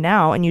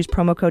now and use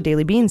promo code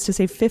DailyBeans to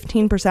save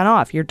 15%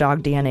 off your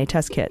dog DNA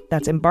test kit.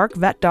 That's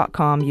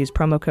embarkvet.com. Use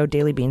promo code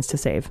DailyBeans to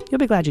save. You'll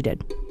be glad you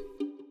did.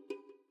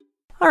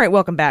 All right,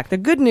 welcome back. The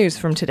good news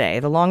from today.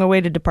 The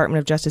long-awaited Department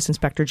of Justice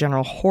Inspector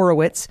General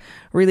Horowitz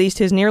released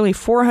his nearly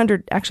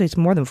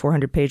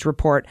 400-page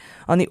report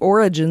on the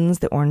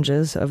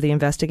oranges of the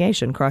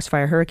investigation,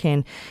 Crossfire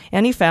Hurricane.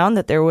 And he found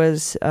that there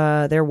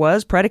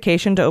was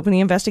predication to open the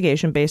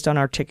investigation based on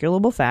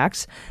articulable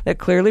facts that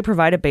clearly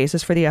provide a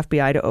basis for the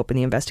FBI to open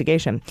the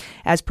investigation.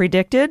 As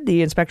predicted,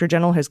 the Inspector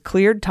General has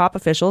cleared top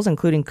officials,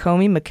 including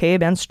Comey,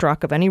 McCabe, and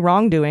Strzok, of any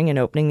wrongdoing in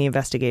opening the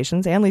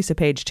investigations, and Lisa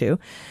Page, too.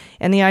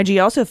 And the IG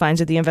also finds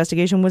that the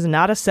investigation was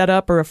not a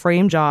setup or a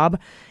frame job,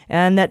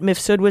 and that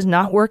Mifsud was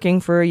not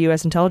working for a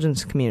U.S.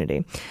 intelligence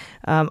community.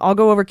 I'll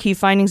go over key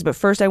findings, but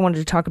first I wanted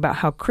to talk about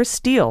how Chris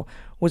Steele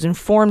was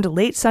informed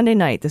late Sunday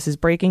night, this is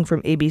breaking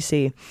from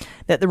ABC,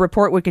 that the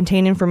report would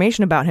contain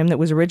information about him that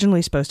was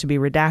originally supposed to be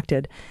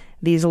redacted.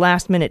 These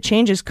last-minute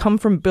changes come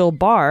from Bill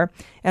Barr,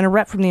 and a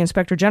rep from the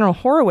Inspector General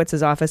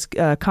Horowitz's office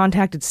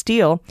contacted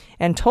Steele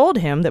and told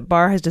him that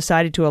Barr has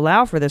decided to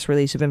allow for this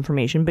release of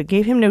information, but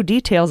gave him no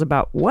details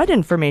about what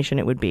information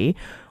it would be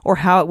or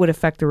how it would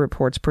affect the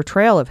report's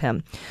portrayal of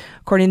him.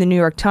 According to the New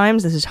York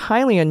Times, this is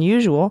highly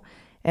unusual,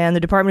 and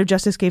the Department of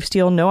Justice gave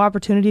Steele no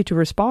opportunity to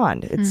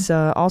respond. It's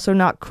also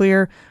not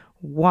clear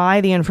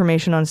why the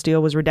information on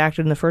Steele was redacted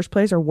in the first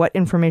place or what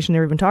information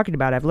they're even talking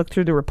about. I've looked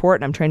through the report,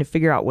 and I'm trying to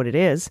figure out what it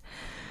is.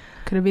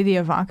 Could it be the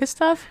Ivanka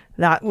stuff?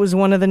 That was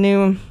one of the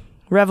new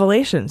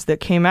revelations that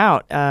came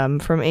out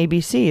from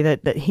ABC,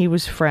 that he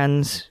was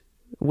friends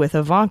with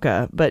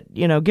Ivanka. But,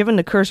 given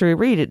the cursory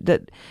read,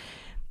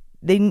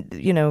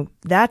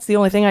 that's the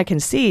only thing I can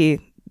see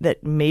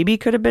that maybe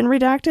could have been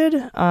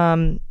redacted.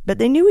 But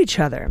they knew each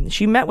other.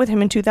 She met with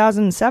him in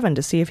 2007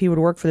 to see if he would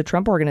work for the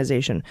Trump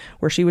Organization,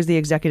 where she was the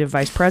executive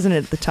vice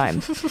president at the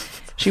time.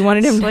 She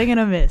wanted him swing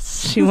and a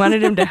miss. She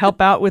wanted him to help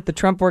out with the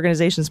Trump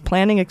Organization's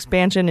planning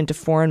expansion into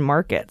foreign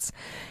markets.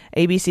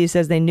 ABC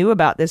says they knew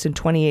about this in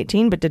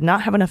 2018, but did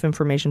not have enough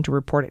information to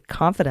report it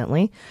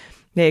confidently.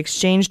 They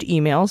exchanged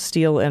emails,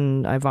 Steele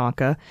and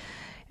Ivanka,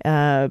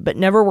 but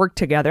never worked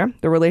together.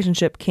 The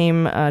relationship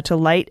came to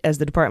light as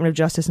the Department of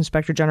Justice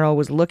Inspector General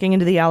was looking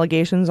into the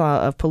allegations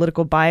of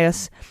political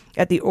bias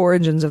at the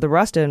origins of the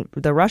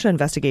Russia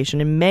investigation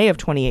in May of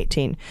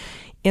 2018.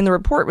 In the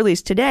report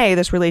released today,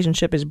 this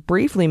relationship is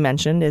briefly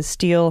mentioned as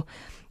Steele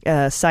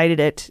cited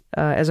it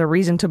as a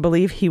reason to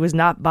believe he was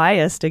not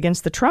biased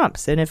against the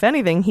Trumps. And if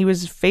anything, he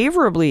was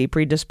favorably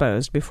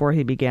predisposed before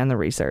he began the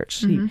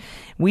research.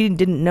 We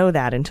didn't know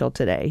that until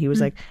today. He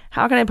was like,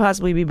 how can I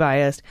possibly be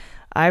biased?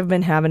 I've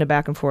been having a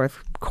back and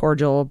forth,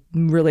 cordial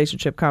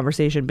relationship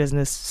conversation,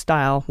 business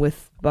style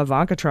with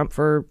Ivanka Trump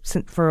for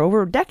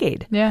over a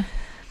decade. Yeah.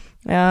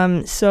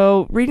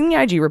 So reading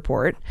the IG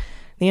report,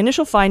 the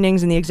initial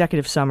findings in the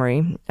executive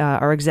summary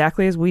are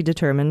exactly as we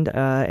determined,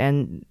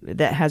 and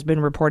that has been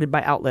reported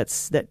by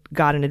outlets that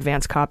got an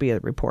advance copy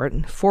of the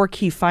report. 4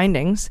 key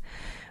findings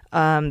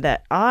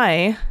that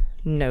I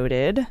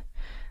noted.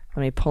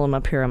 Let me pull them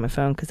up here on my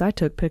phone because I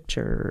took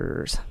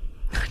pictures.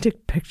 I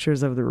took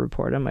pictures of the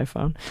report on my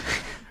phone.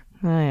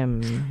 I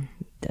am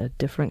a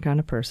different kind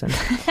of person.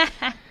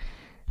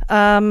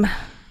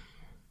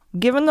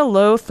 Given the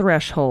low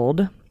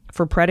threshold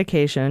for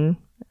predication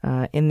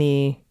in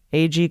the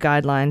AG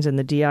guidelines and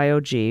the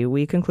DIOG,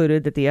 we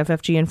concluded that the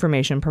FFG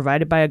information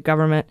provided by a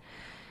government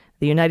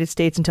the United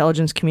States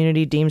intelligence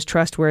community deems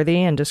trustworthy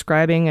and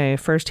describing a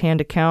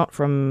first-hand account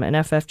from an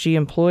FFG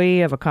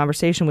employee of a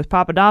conversation with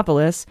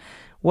Papadopoulos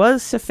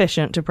was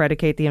sufficient to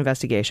predicate the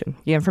investigation.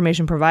 The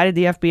information provided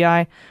the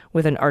FBI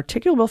with an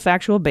articulable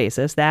factual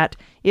basis that,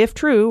 if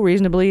true,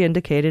 reasonably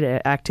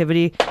indicated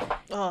activity.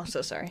 Oh,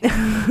 so sorry.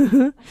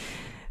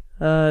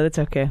 That's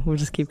okay. We'll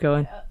just keep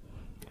going.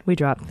 We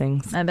drop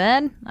things. My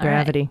bad.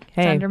 Gravity. All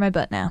right. It's under my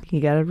butt now.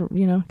 You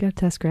gotta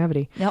test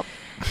gravity. Yep.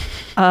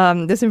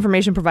 This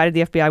information provided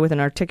the FBI with an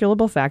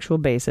articulable factual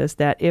basis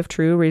that, if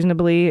true,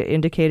 reasonably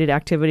indicated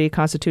activity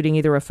constituting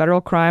either a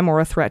federal crime or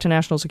a threat to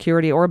national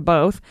security or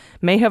both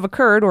may have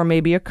occurred or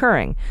may be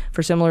occurring.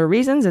 For similar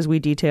reasons, as we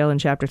detail in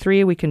Chapter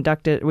 3, we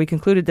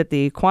concluded that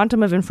the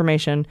quantum of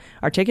information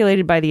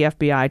articulated by the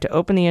FBI to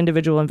open the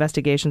individual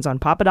investigations on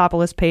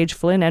Papadopoulos, Page,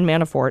 Flynn, and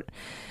Manafort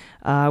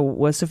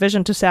was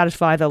sufficient to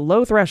satisfy the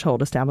low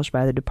threshold established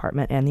by the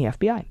department and the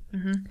FBI.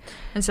 Mm-hmm.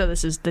 And so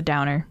this is the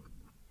downer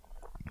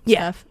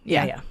stuff.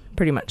 Yeah,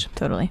 pretty much.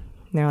 Totally.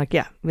 And they're like,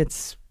 yeah,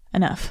 it's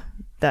enough.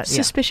 that. Yeah,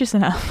 Suspicious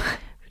enough.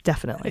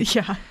 definitely.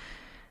 Yeah.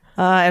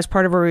 As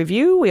part of a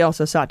review, we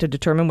also sought to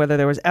determine whether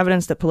there was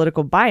evidence that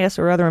political bias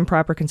or other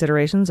improper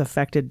considerations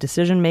affected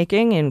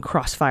decision-making in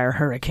Crossfire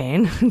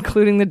Hurricane,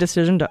 including the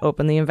decision to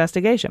open the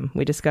investigation.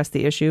 We discussed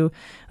the issue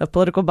of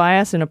political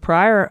bias in a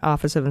prior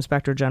Office of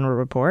Inspector General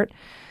report,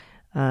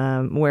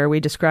 where we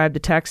described the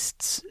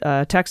text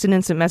and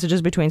instant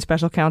messages between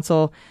Special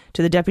Counsel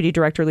to the Deputy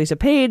Director Lisa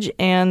Page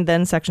and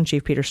then Section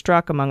Chief Peter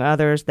Strzok, among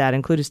others, that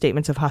included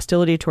statements of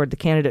hostility toward the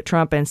candidate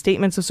Trump and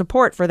statements of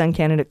support for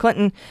then-candidate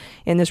Clinton.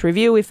 In this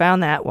review, we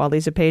found that while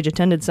Lisa Page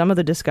attended some of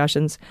the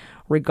discussions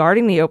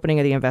regarding the opening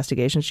of the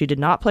investigation, she did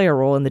not play a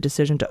role in the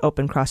decision to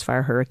open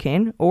Crossfire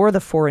Hurricane or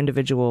the 4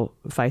 individual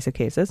FISA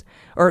cases.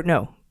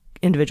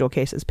 Individual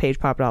cases, Page,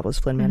 Papadopoulos,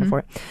 Flynn,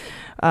 Manafort.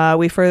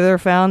 We further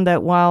found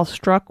that while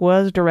Strzok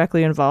was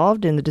directly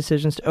involved in the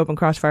decisions to open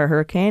Crossfire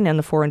Hurricane and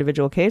the 4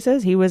 individual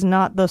cases, he was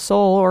not the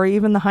sole or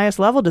even the highest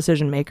level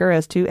decision maker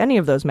as to any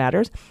of those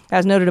matters.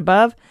 As noted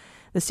above,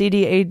 the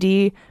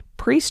CDAD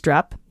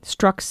Pre-Strup,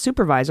 Strzok's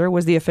supervisor,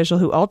 was the official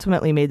who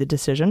ultimately made the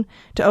decision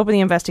to open the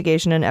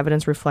investigation, and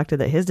evidence reflected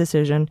that his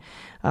decision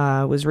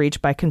was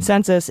reached by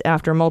consensus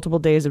after multiple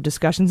days of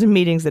discussions and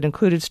meetings that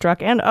included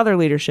Strzok and other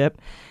leadership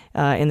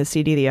in the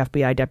CD, the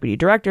FBI Deputy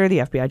Director, the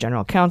FBI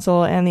General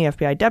Counsel, and the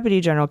FBI Deputy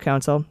General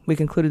Counsel. We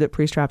concluded that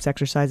Pre-Strup's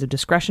exercise of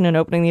discretion in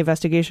opening the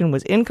investigation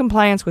was in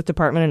compliance with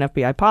Department and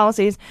FBI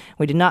policies.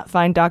 We did not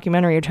find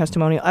documentary or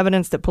testimonial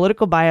evidence that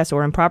political bias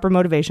or improper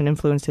motivation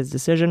influenced his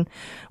decision.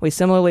 We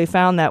similarly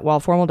found that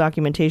while formal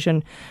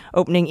documentation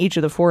opening each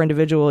of the 4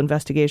 individual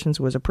investigations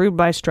was approved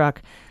by Strzok,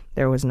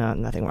 there was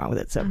nothing wrong with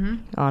it. So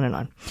on and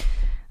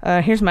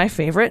on. Here's my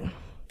favorite,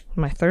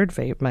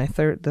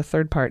 the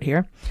third part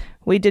here.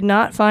 We did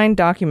not find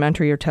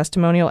documentary or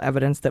testimonial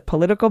evidence that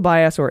political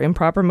bias or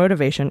improper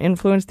motivation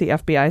influenced the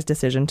FBI's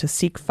decision to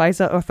seek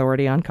FISA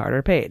authority on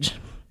Carter Page.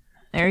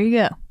 There you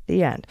go.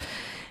 The end.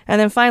 And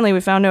then finally,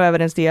 we found no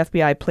evidence the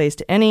FBI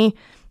placed any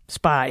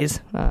spies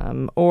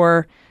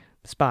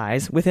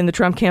within the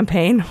Trump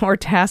campaign or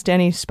tasked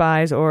any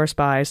spies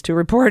to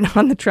report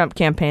on the Trump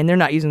campaign. They're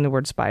not using the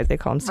word spies. They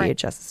call them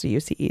CHS,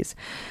 UCEs.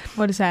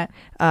 What is that?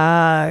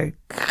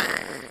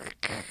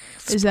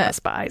 Is that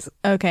spies?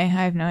 Okay, I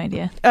have no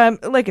idea.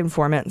 Like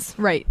informants.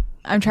 Right.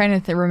 I'm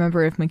trying to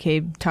remember if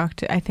McCabe talked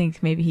to, I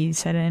think maybe he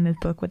said it in his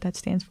book what that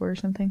stands for or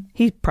something.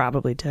 He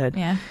probably did.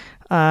 Yeah.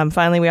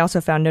 Finally, we also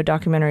found no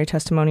documentary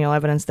testimonial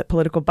evidence that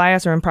political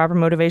bias or improper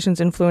motivations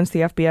influenced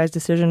the FBI's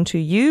decision to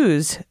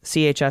use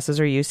CHSs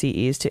or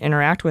UCEs to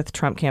interact with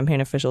Trump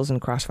campaign officials in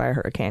Crossfire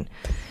Hurricane.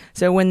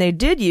 So when they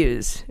did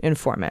use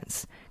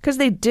informants, because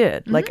they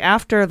did, like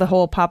after the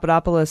whole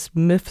Papadopoulos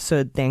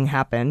Mifsud thing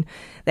happened,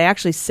 they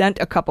actually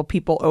sent a couple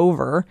people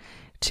over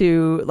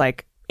to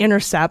like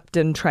intercept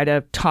and try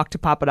to talk to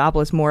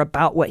Papadopoulos more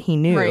about what he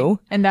knew. Right.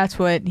 And that's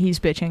what he's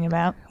bitching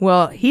about.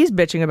 Well, he's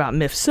bitching about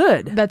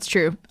Mifsud. That's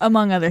true,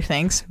 among other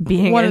things.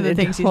 Being one of the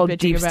things the whole he's bitching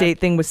deep about. state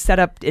thing was set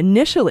up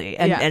initially,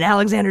 and, Yeah. and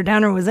Alexander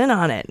Downer was in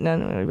on it.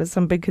 And it was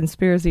some big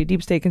conspiracy,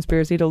 deep state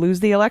conspiracy to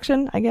lose the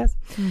election, I guess.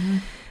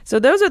 So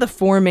those are the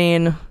 4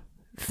 main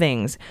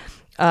things.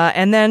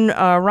 And then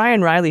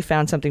Ryan Riley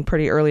found something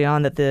pretty early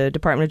on, that the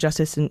Department of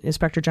Justice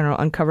Inspector General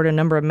uncovered a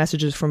number of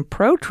messages from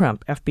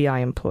pro-Trump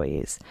FBI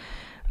employees,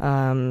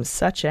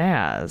 such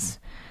as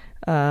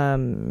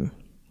on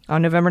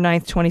November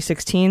 9th,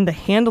 2016, the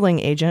handling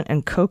agent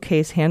and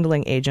co-case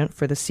handling agent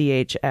for the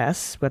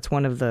CHS, that's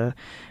one of the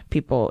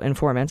people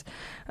informants,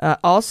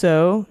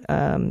 also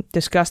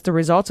discussed the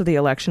results of the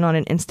election on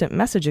an instant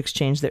message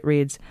exchange that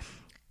reads,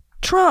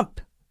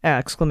 "Trump!"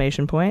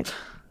 exclamation point.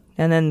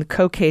 And then the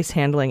co-case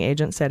handling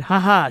agent said,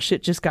 "Ha,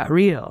 shit just got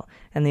real."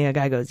 And the other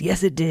guy goes,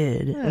 "Yes, it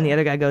did." Yeah. And the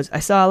other guy goes, "I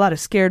saw a lot of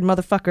scared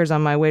motherfuckers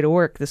on my way to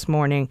work this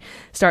morning.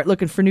 Start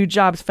looking for new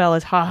jobs,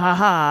 fellas. Ha, ha,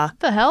 ha." What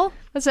the hell?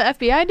 That's an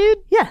FBI dude?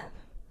 Yeah.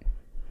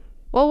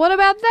 Well, what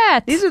about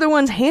that? These are the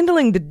ones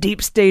handling the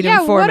deep state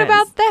yeah, informants. what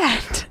about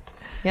that?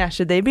 Yeah,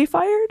 should they be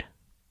fired?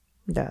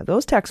 Yeah,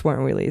 those texts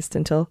weren't released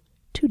until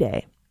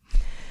today.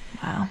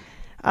 Wow.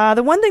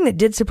 The one thing that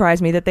did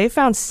surprise me, that they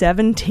found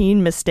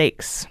 17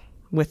 mistakes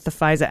with the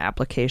FISA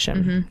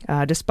application.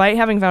 Despite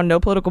having found no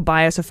political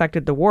bias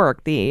affected the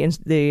work, the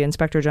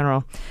Inspector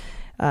General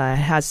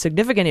has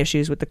significant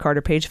issues with the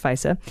Carter Page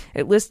FISA.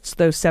 It lists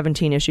those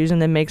 17 issues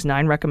and then makes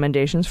 9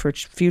 recommendations for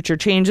future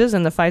changes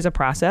in the FISA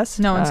process.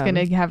 No one's going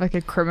to have like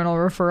a criminal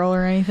referral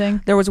or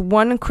anything? There was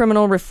one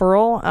criminal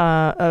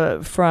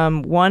referral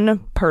from one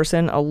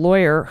person, a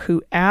lawyer,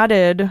 who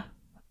added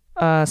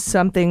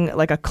something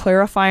like a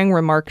clarifying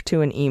remark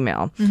to an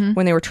email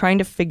when they were trying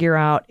to figure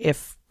out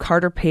if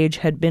Carter Page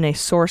had been a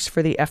source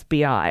for the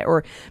FBI,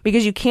 or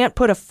because you can't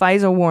put a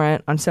FISA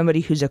warrant on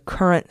somebody who's a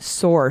current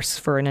source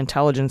for an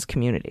intelligence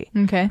community,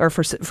 Okay. or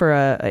for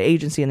a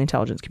agency in the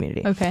intelligence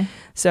community. Okay.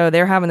 So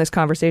they're having this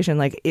conversation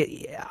like,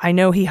 I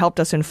know he helped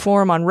us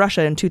inform on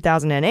Russia in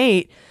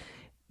 2008.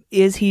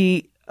 Is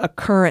he a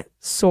current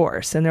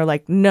source? And they're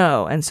like,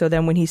 no. And so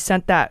then when he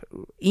sent that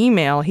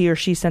email, he or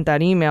she sent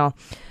that email,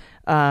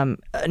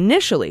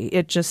 initially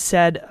it just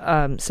said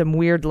some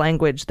weird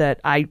language that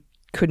I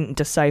couldn't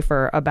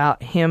decipher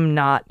about him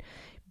not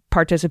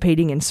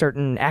participating in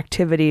certain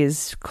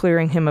activities,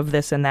 clearing him of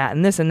this and that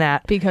and this and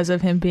that. Because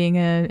of him being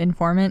an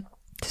informant?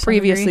 to some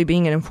Previously degree?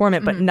 being an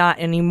informant, but not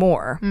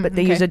anymore. But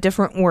they okay. use a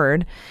different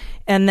word.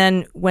 And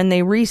then when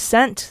they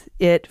resent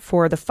it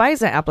for the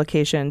FISA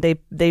application,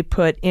 they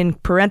put in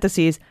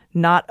parentheses,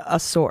 not a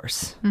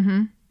source,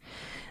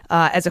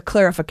 as a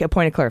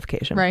point of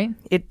clarification. Right.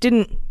 It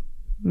didn't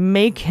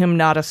make him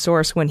not a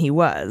source when he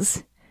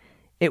was.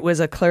 It was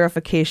a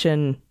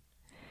clarification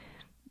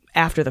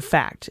after the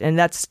fact. And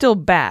that's still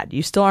bad.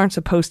 You still aren't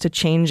supposed to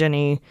change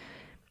any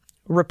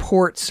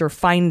reports or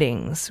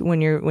findings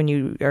when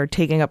you are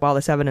taking up all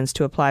this evidence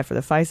to apply for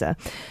the FISA.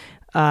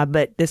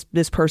 But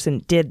this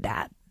person did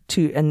that.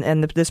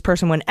 This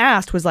person, when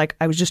asked, was like,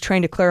 I was just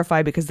trying to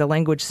clarify because the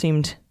language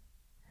seemed,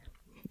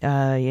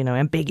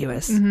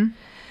 ambiguous.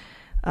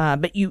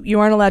 But you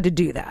aren't allowed to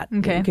do that.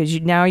 Okay. Because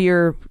now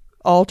you're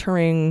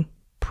altering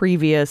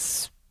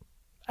previous,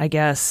 I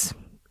guess,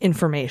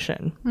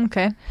 information.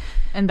 Okay.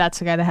 And that's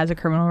the guy that has a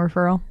criminal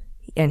referral?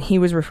 And he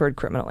was referred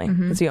criminally.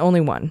 It's the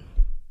only one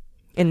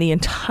in the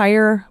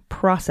entire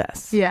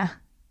process. Yeah.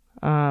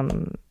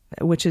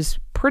 Which is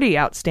pretty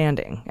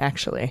outstanding,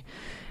 actually.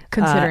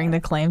 Considering the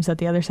claims that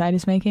the other side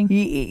is making?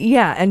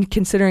 Yeah, and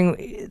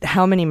considering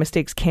how many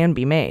mistakes can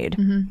be made.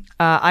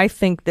 I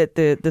think that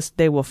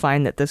they will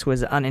find that this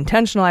was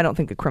unintentional. I don't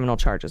think the criminal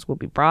charges will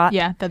be brought.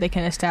 Yeah, that they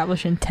can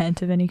establish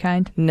intent of any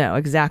kind. No,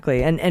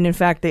 exactly. And in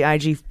fact, the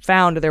IG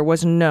found there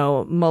was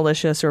no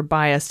malicious or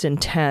biased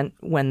intent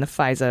when the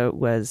FISA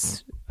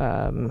was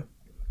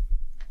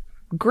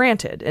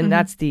granted. And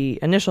that's the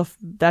initial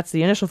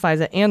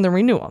FISA and the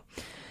renewal.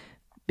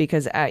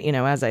 Because,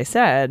 as I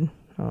said,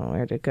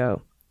 where'd it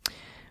go?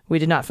 We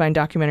did not find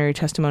documentary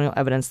testimonial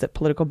evidence that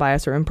political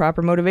bias or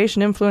improper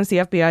motivation influenced the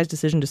FBI's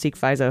decision to seek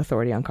FISA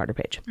authority on Carter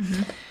Page.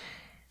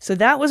 So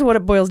that was what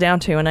it boils down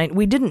to. And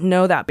we didn't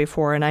know that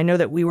before. And I know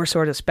that we were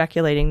sort of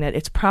speculating that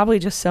it's probably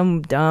just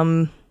some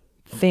dumb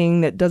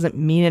thing that doesn't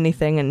mean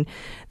anything.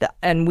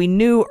 And we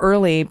knew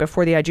early,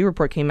 before the IG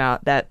report came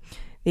out, that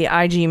the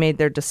IG made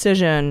their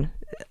decision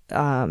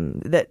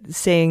that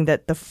saying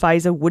that the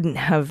FISA wouldn't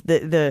have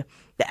the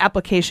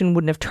application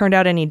wouldn't have turned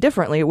out any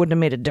differently. It wouldn't have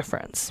made a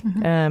difference.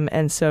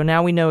 And so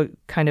now we know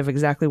kind of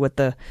exactly what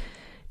the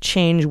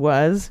change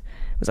was.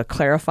 It was a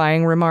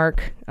clarifying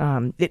remark.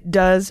 It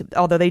does,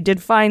 although they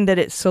did find that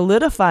it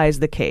solidifies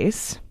the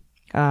case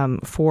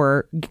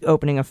for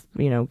getting the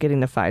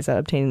FISA,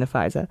 obtaining the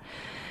FISA.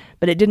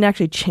 But it didn't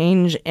actually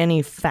change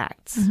any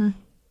facts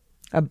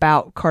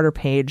about Carter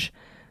Page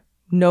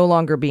no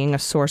longer being a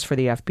source for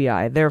the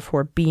FBI,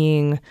 therefore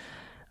being,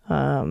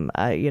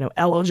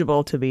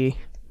 eligible to be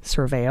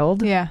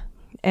surveilled. Yeah.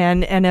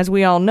 And as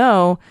we all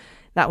know,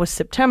 that was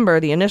September,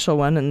 the initial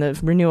one, and the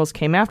renewals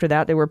came after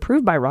that. They were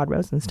approved by Rod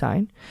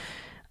Rosenstein,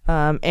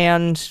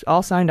 and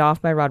all signed off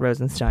by Rod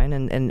Rosenstein,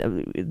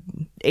 and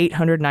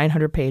 800,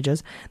 900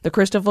 pages. The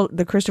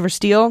Christopher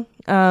Steele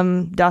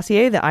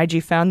dossier, the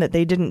IG found that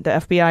the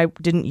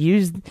FBI didn't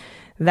use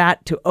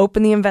that to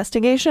open the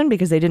investigation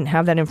because they didn't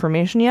have that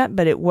information yet,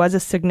 but it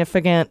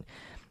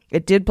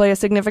did play a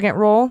significant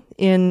role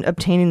in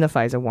obtaining the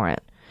FISA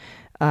warrant.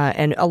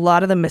 And a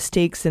lot of the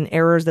mistakes and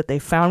errors that they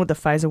found with the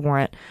FISA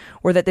warrant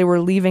were that they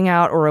were leaving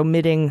out or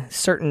omitting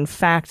certain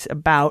facts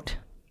about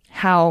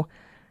how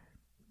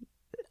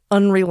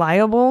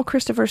unreliable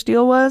Christopher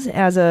Steele was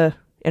as a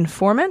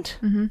informant.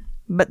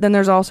 But then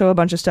there's also a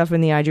bunch of stuff in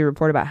the IG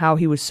report about how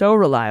he was so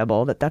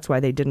reliable that's why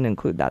they didn't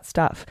include that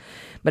stuff.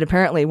 But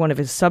apparently one of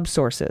his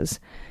subsources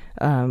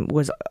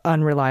was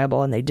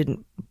unreliable, and they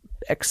didn't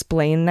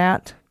explain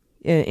that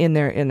in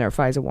their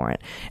FISA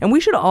warrant. And we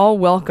should all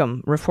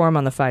welcome reform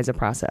on the FISA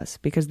process,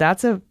 because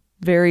that's a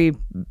very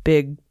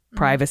big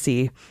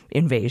privacy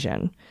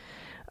invasion.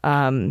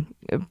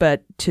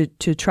 But to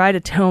try to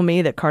tell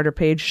me that Carter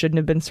Page shouldn't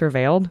have been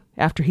surveilled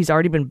after he's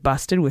already been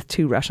busted with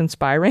 2 Russian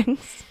spy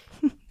rings.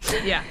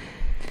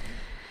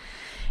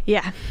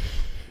 Yeah,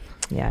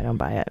 I don't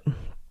buy it.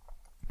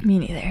 me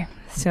neither.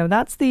 So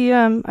that's the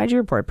IG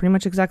report, pretty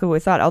much exactly what we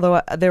thought,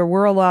 although there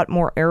were a lot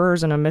more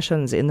errors and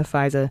omissions in the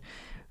FISA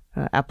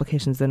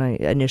applications than I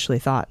initially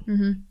thought.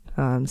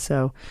 And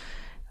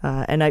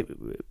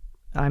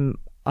I'm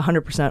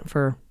 100%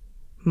 for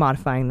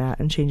modifying that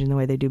and changing the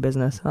way they do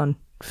business on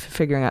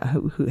figuring out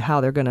how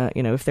they're gonna,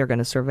 if they're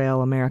gonna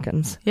surveil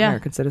American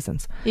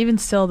citizens. Even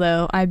still,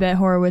 though, I bet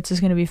Horowitz is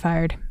going to be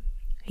fired.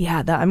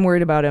 Yeah, I'm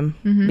worried about him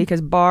because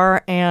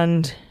Barr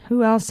and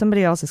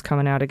somebody else is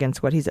coming out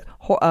against what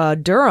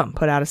Durham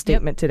put out a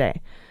statement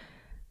today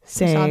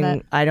saying,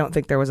 that. I don't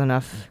think there was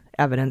enough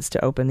evidence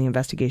to open the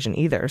investigation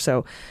either.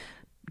 So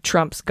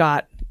Trump's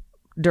got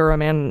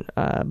Durham and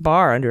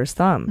Barr under his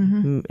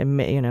thumb,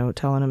 and,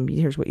 telling him,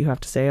 here's what you have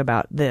to say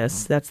about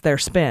this. That's their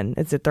spin.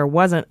 It's that there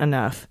wasn't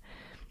enough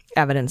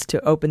evidence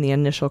to open the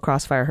initial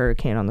Crossfire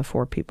hurricane on the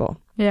 4 people.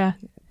 Yeah.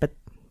 But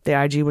the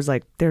IG was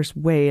like, there's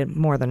way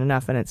more than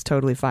enough, and it's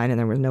totally fine, and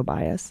there was no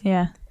bias.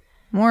 Yeah.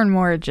 More and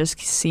more, it just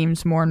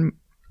seems more and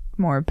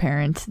more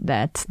apparent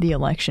that the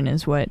election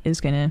is what is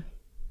going to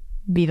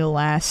be the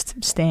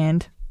last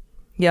stand.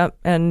 Yep.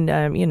 And,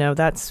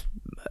 that's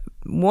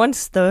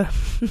once the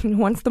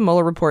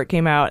Mueller report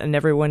came out and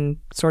everyone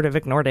sort of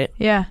ignored it.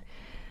 Yeah.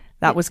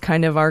 That was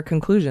kind of our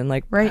conclusion.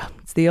 Like, right.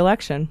 It's the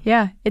election.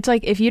 Yeah. It's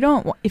like if you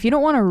don't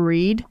want to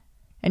read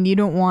and you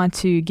don't want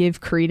to give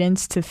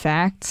credence to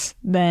facts,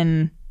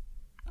 then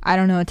I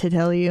don't know what to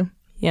tell you.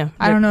 Yeah.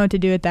 I don't know what to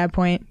do at that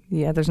point.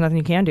 Yeah, there's nothing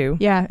you can do.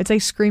 Yeah, it's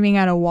like screaming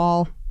at a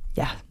wall.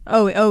 Yeah.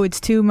 Oh, it's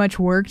too much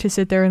work to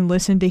sit there and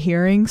listen to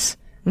hearings.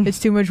 It's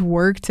too much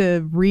work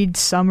to read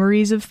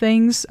summaries of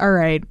things. All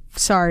right,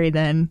 sorry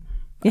then.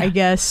 Yeah. I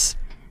guess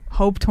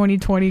hope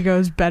 2020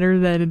 goes better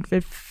than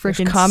it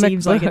freaking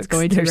seems like it's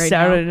going to right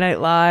Saturday now. Night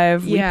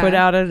Live. Yeah. We put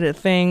out a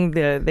thing.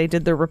 They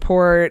did the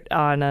report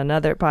on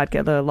another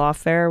podcast, the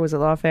Lawfare. Was it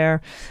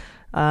Lawfare?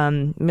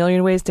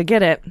 Million Ways to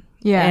Get It.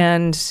 Yeah.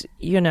 And,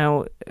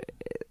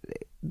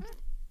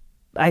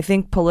 I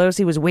think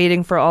Pelosi was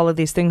waiting for all of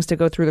these things to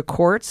go through the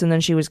courts, and then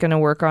she was going to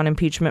work on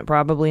impeachment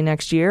probably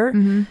next year.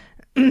 Mm-hmm.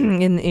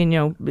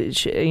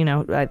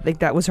 I think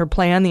that was her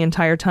plan the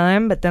entire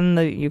time. But then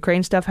the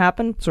Ukraine stuff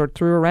happened, sort of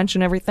threw a wrench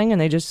and everything, and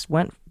they just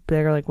went.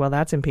 They're like, well,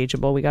 that's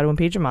impeachable. We got to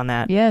impeach him on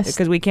that. Yes,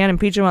 because we can't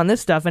impeach him on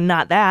this stuff and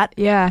not that.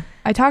 Yeah,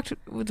 I talked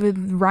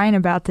with Ryan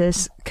about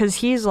this because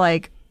he's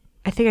like,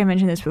 I think I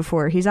mentioned this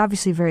before. He's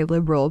obviously very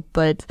liberal,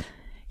 but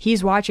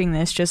he's watching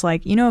this just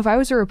like, if I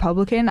was a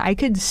Republican, I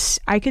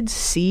could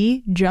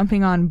see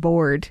jumping on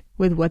board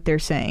with what they're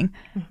saying.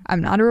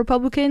 I'm not a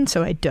Republican,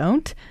 so I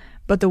don't.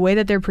 But the way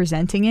that they're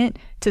presenting it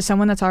to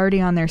someone that's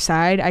already on their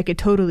side, I could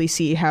totally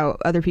see how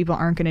other people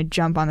aren't going to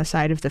jump on the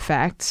side of the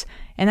facts.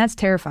 And that's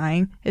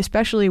terrifying,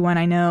 especially when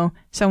I know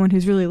someone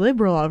who's really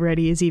liberal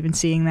already is even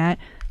seeing that.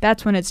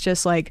 That's when it's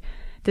just like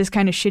this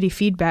kind of shitty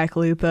feedback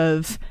loop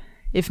of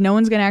if no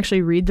one's going to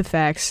actually read the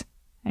facts,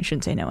 I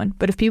shouldn't say no one,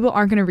 but if people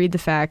aren't going to read the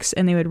facts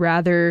and they would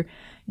rather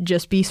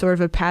just be sort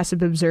of a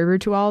passive observer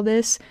to all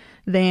this,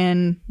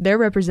 then their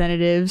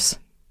representatives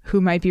who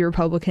might be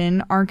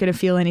Republican aren't going to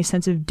feel any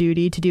sense of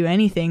duty to do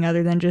anything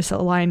other than just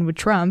align with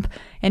Trump.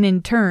 And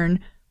in turn,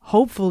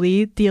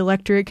 hopefully the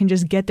electorate can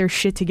just get their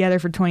shit together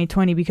for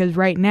 2020, because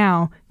right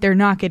now they're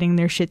not getting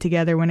their shit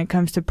together when it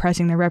comes to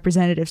pressing their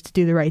representatives to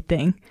do the right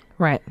thing.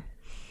 Right.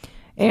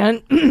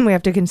 And we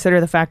have to consider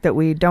the fact that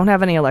we don't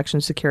have any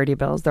election security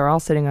bills. They're all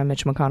sitting on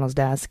Mitch McConnell's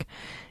desk.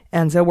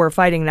 And so we're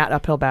fighting that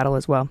uphill battle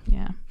as well.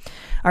 Yeah.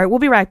 All right, we'll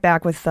be right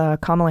back with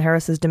Kamala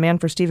Harris's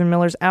demand for Stephen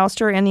Miller's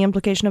ouster and the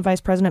implication of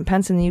Vice President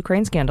Pence in the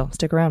Ukraine scandal.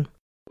 Stick around.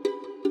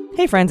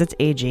 Hey friends, it's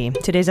AG.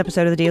 Today's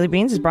episode of the Daily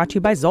Beans is brought to you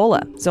by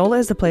Zola. Zola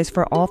is the place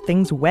for all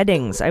things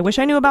weddings. I wish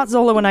I knew about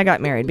Zola when I got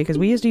married, because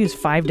we used to use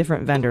 5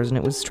 different vendors and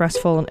it was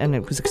stressful and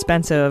it was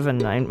expensive,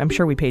 and I'm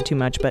sure we paid too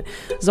much. But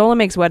Zola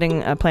makes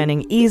wedding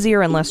planning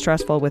easier and less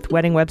stressful with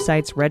wedding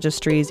websites,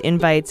 registries,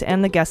 invites,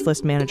 and the guest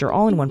list manager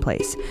all in one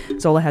place.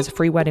 Zola has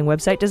free wedding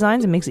website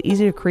designs and makes it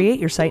easy to create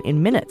your site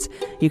in minutes.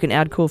 You can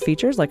add cool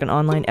features like an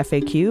online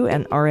FAQ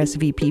and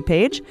RSVP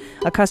page,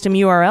 a custom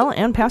URL,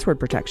 and password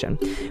protection.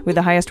 With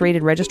the highest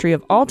rated registry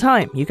of all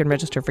time, you can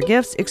register for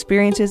gifts,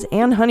 experiences,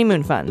 and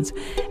honeymoon funds.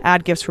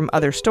 Add gifts from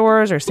other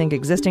stores or sync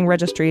existing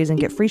registries and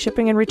get free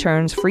shipping and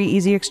returns, free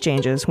easy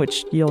exchanges,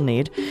 which you'll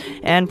need,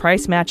 and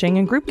price matching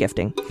and group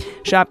gifting.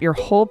 Shop your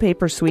whole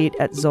paper suite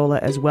at Zola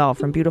as well,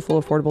 from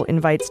beautiful affordable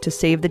invites to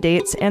save the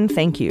dates and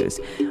thank yous,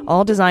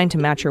 all designed to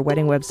match your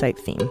wedding website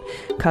theme.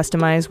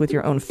 Customize with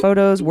your own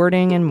photos,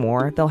 wording, and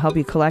more. They'll help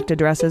you collect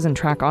addresses and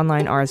track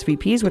online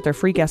RSVPs with their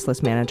free guest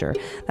list manager.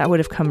 That would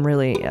have come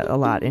really a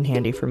lot in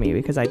handy for me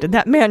because I did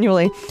that manually.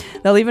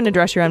 They'll even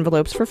address your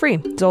envelopes for free.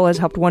 Zola has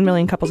helped 1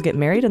 million couples get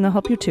married, and they'll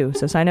help you too.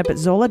 So sign up at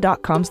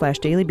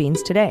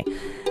zola.com/dailybeans today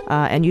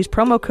and use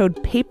promo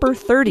code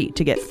PAPER30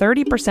 to get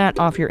 30%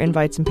 off your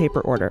invites and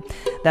paper order.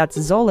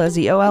 That's Zola,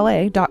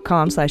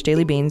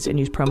 ZOLA.com/dailybeans, and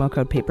use promo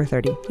code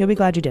PAPER30. You'll be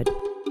glad you did.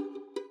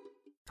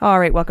 All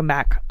right, welcome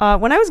back.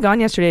 When I was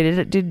gone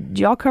yesterday, did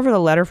y'all cover the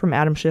letter from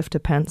Adam Schiff to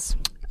Pence?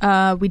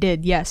 We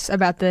did, yes,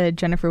 about the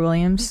Jennifer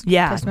Williams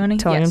testimony.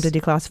 Telling him to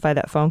declassify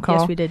that phone call.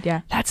 Yes, we did,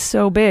 yeah. That's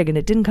so big, and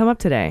it didn't come up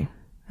today.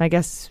 I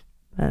guess,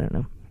 I don't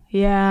know.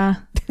 Yeah.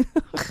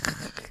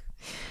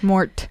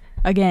 Mort,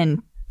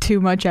 again, too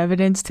much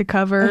evidence to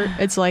cover.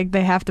 It's like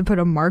they have to put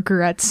a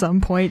marker at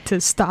some point to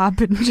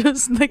stop and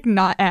just like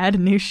not add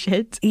new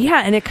shit.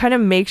 Yeah, and it kind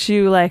of makes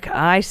you like,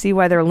 I see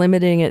why they're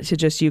limiting it to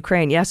just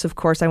Ukraine. Yes, of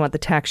course, I want the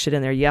tax shit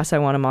in there. Yes, I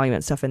want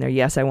emolument stuff in there.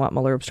 Yes, I want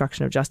Mueller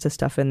obstruction of justice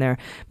stuff in there.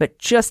 But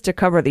just to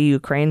cover the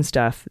Ukraine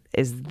stuff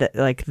is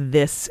like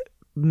this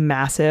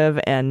massive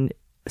and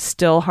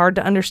still hard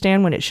to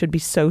understand when it should be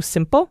so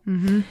simple.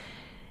 Mm-hmm.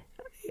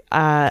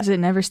 'Cause it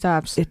never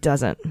stops. It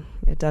doesn't.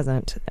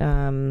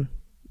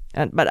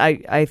 But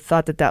I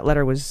thought that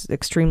letter was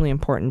extremely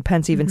important.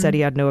 Pence even said he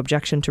had no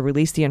objection to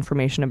release the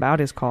information about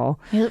his call.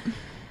 Yep.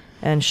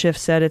 And Schiff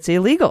said it's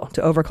illegal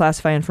to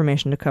overclassify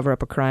information to cover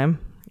up a crime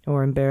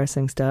or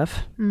embarrassing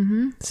stuff.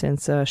 Mm-hmm.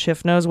 Since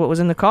Schiff knows what was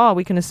in the call,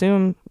 we can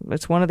assume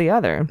it's one or the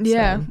other.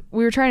 Yeah. So.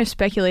 We were trying to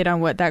speculate on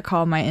what that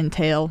call might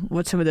entail,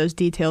 what some of those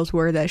details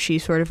were that she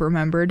sort of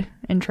remembered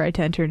and tried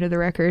to enter into the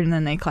record, and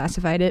then they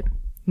classified it.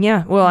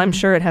 Yeah, well, I'm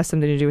sure it has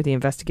something to do with the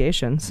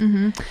investigations.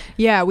 Mm-hmm.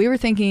 Yeah, we were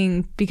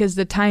thinking because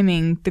the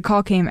timing, the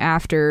call came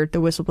after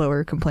the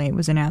whistleblower complaint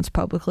was announced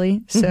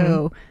publicly.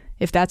 So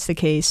if that's the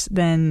case,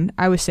 then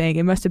I was saying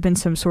it must have been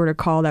some sort of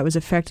call that was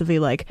effectively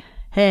like,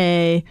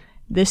 hey,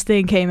 this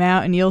thing came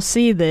out and you'll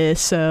see this.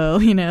 So,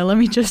 let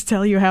me just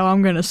tell you how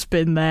I'm going to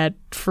spin that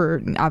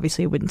for,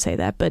 obviously it wouldn't say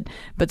that, but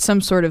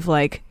some sort of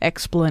like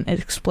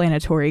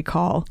explanatory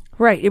call.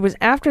 Right. It was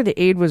after the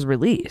aid was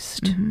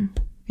released. Mm-hmm.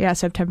 Yeah,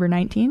 September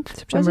 19th.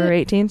 September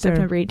 18th.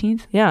 September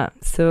 18th. Yeah.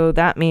 So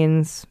that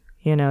means,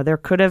 there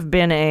could have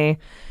been a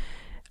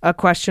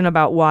question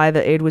about why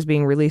the aid was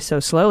being released so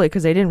slowly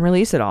because they didn't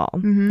release it all.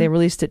 Mm-hmm. They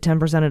released it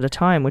 10% at a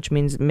time, which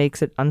means it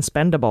makes it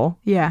unspendable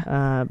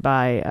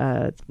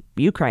by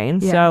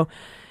Ukraine. Yeah. So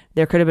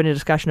there could have been a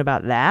discussion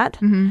about that.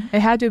 Mm-hmm. It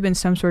had to have been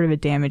some sort of a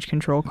damage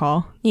control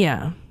call.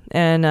 Yeah.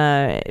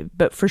 And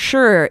but for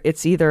sure,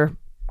 it's either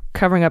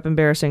covering up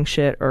embarrassing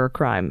shit or a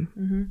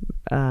crime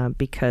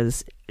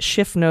because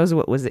Schiff knows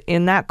what was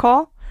in that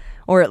call,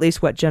 or at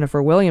least what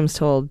Jennifer Williams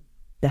told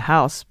the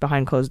House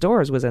behind closed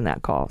doors was in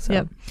that call.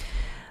 So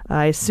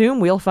I assume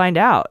we'll find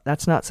out.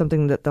 That's not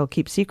something that they'll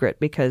keep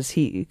secret because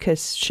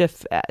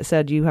Schiff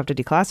said you have to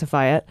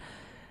declassify it.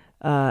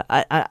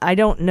 I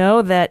don't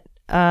know that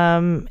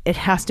it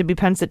has to be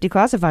Pence that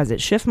declassifies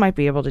it. Schiff might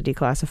be able to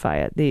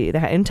declassify it. The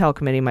Intel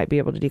Committee might be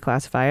able to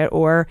declassify it,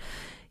 or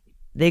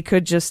they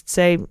could just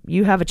say,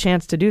 you have a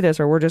chance to do this,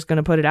 or we're just going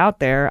to put it out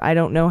there. I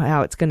don't know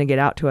how it's going to get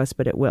out to us,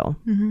 but it will.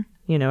 Mm-hmm.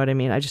 You know what I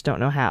mean? I just don't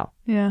know how.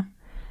 Yeah.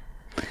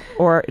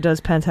 Or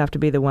does Pence have to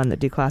be the one that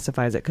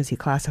declassifies it because he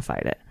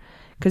classified it?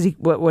 Because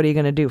what are you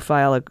going to do?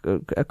 File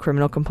a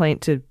criminal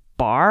complaint to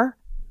Barr?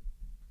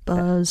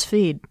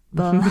 BuzzFeed.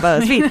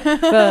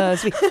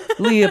 BuzzFeed.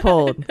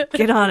 Leopold.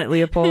 Get on it,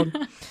 Leopold.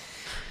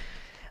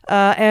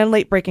 And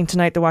late breaking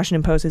tonight, the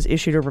Washington Post has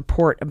issued a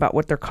report about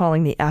what they're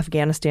calling the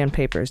Afghanistan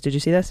Papers. Did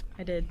you see this?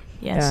 I did.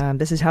 Yes.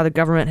 This is how the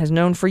government has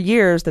known for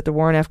years that the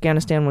war in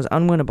Afghanistan was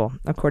unwinnable,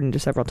 according to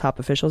several top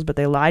officials, but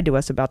they lied to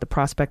us about the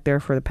prospect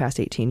there for the past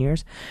 18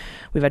 years.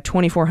 We've had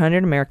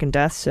 2,400 American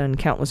deaths and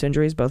countless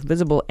injuries, both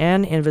visible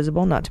and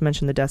invisible, not to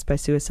mention the deaths by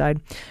suicide.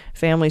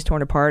 Families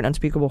torn apart,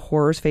 unspeakable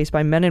horrors faced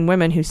by men and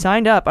women who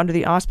signed up under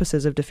the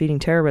auspices of defeating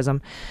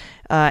terrorism.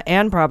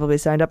 And probably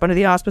signed up under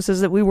the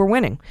auspices that we were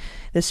winning.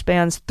 This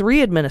spans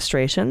 3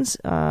 administrations,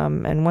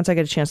 and once I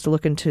get a chance to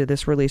look into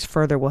this release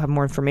further, we'll have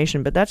more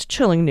information. But that's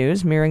chilling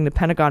news, mirroring the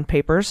Pentagon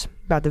Papers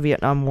about the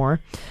Vietnam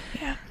War.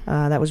 Yeah.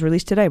 That was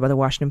released today by the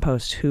Washington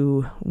Post,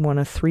 who won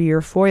a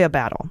 3-year FOIA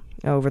battle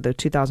over the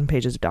 2,000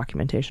 pages of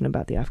documentation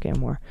about the Afghan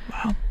War.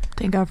 Wow.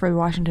 Thank God for the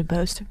Washington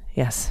Post.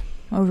 Yes.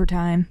 Over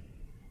time.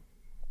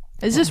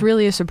 Is this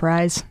really a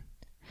surprise?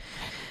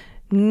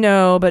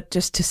 No, but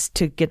just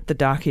to get the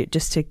document,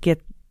 just to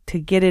get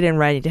it in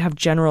writing, to have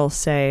generals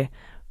say,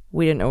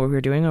 we didn't know what we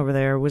were doing over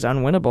there, was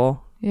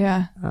unwinnable.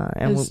 Yeah,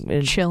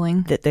 and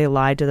chilling. That they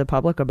lied to the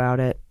public about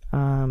it.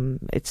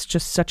 It's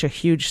just such a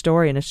huge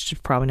story, and it's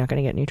just probably not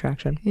going to get any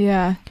traction.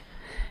 Yeah.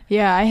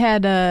 I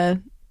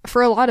had,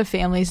 for a lot of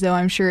families, though,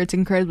 I'm sure it's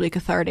incredibly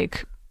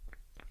cathartic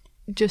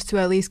just to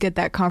at least get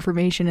that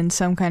confirmation in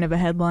some kind of a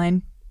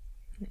headline.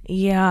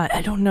 Yeah,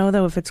 I don't know,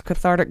 though, if it's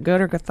cathartic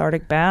good or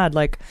cathartic bad.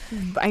 Like,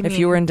 if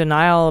you were in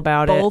denial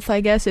about it. Both, I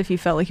guess, if you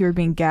felt like you were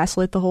being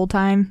gaslit the whole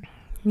time.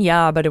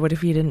 Yeah, but what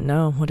if you didn't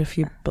know? What if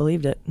you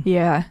believed it?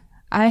 Yeah.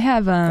 I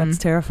have... That's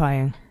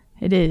terrifying.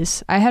 It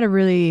is. I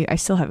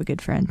still have a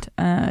good friend,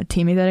 a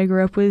teammate that I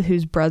grew up with,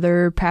 whose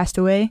brother passed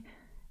away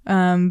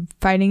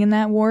fighting in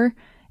that war.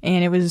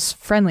 And it was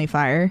friendly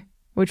fire,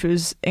 which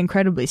was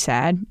incredibly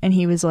sad. And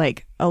he was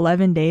like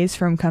 11 days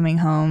from coming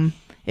home.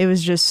 It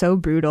was just so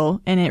brutal,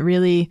 and it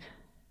really,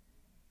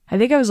 I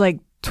think I was like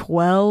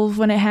 12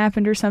 when it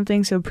happened or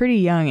something, so pretty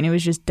young, and it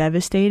was just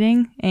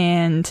devastating,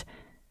 and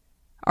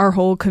our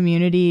whole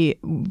community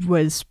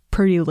was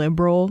pretty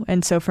liberal,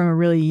 and so from a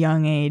really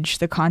young age,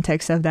 the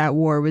context of that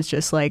war was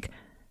just like,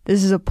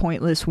 this is a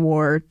pointless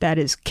war that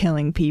is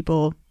killing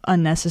people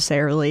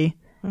unnecessarily,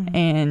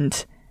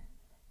 and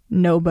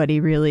nobody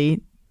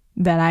really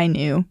that I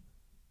knew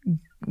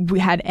we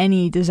had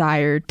any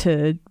desire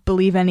to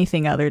believe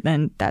anything other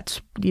than that's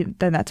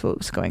what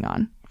was going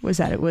on, was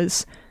that it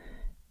was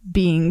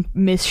being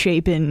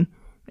misshapen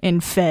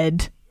and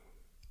fed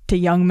to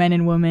young men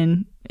and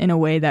women in a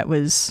way that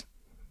was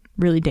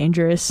really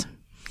dangerous.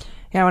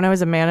 Yeah, when I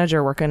was a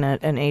manager working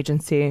at an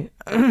agency,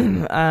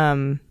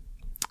 that,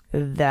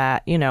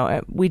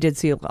 we did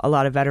see a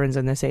lot of veterans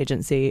in this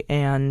agency,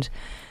 and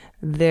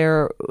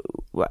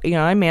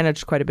I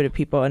managed quite a bit of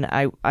people, and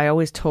I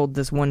always told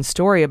this one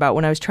story about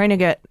when I was trying to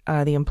get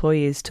the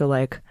employees to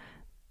like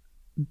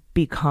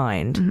be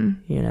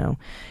kind,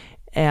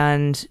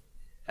 and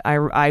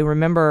I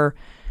remember,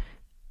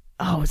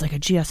 it was like a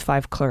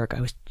GS5 clerk.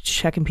 I was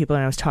checking people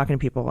and I was talking to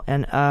people,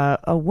 and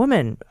a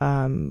woman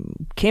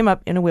came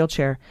up in a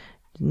wheelchair,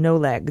 no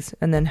legs,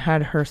 and then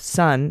had her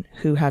son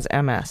who has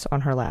MS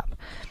on her lap,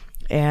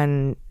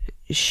 and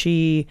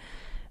she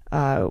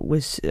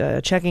was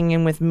checking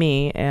in with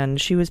me, and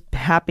she was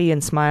happy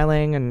and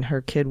smiling, and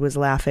her kid was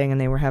laughing,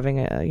 and they were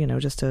having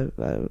just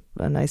a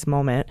nice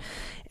moment.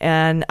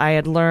 And I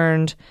had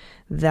learned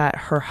that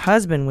her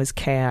husband was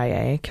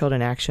KIA, killed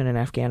in action in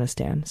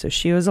Afghanistan. So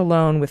she was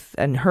alone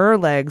and her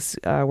legs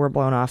were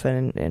blown off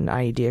in an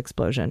IED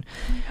explosion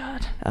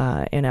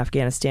in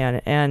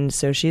Afghanistan. And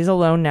so she's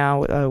alone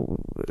now,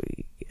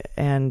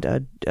 and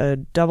a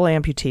double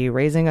amputee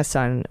raising a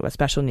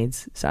special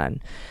needs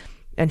son.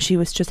 And she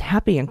was just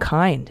happy and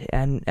kind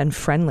and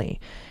friendly.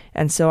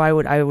 And so I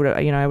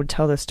would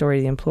tell this story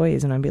to the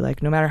employees, and I'd be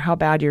like, no matter how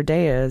bad your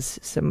day is,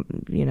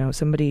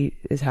 somebody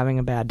is having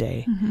a bad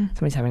day. Mm-hmm.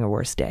 Somebody's having a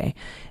worse day.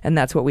 And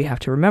that's what we have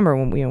to remember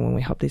when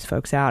we help these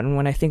folks out. And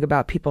when I think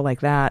about people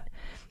like that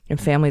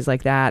and families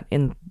like that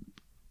in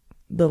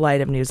the light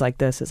of news like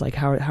this, is like,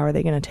 how are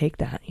they going to take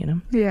that,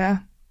 Yeah.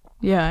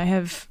 Yeah, I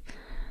have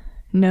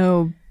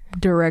no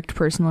direct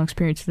personal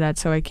experience with that,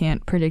 so I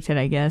can't predict it,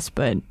 I guess,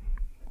 but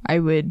I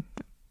would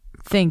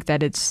think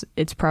that it's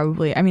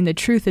probably, the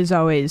truth is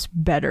always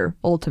better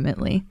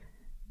ultimately,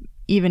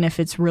 even if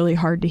it's really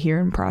hard to hear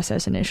and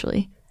process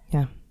initially.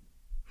 Yeah.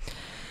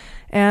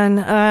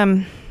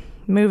 And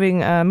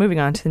moving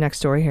on to the next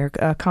story here,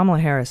 Kamala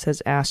Harris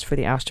has asked for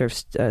the ouster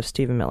of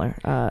Stephen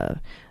Miller,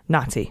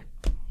 Nazi.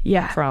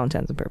 Yeah. For all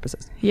intents and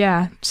purposes.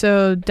 Yeah.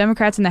 So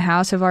Democrats in the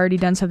House have already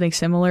done something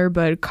similar,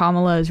 but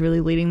Kamala is really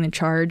leading the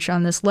charge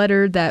on this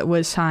letter that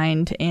was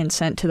signed and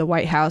sent to the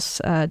White House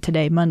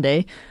today,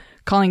 Monday,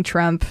 calling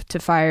Trump to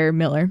fire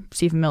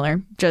Stephen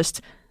Miller,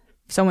 just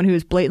someone who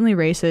is blatantly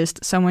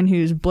racist, someone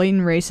whose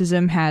blatant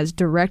racism has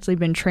directly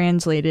been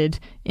translated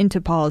into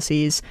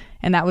policies.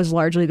 And that was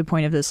largely the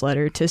point of this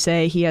letter, to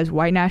say he has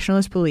white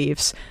nationalist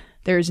beliefs.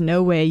 There is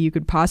no way you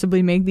could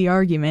possibly make the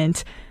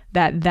argument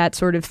that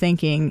sort of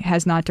thinking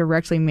has not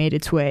directly made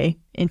its way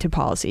into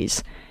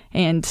policies.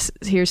 And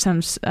here's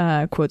some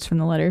quotes from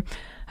the letter.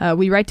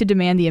 We write to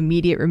demand the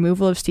immediate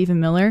removal of Stephen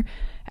Miller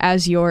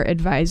as your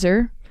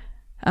advisor.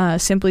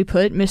 Simply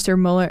put, Mr.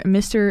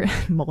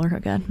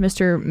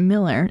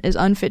 Miller is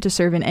unfit to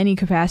serve in any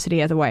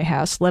capacity at the White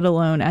House, let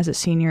alone as a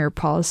senior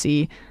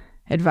policy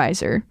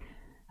advisor.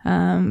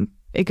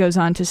 It goes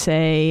on to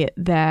say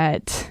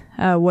that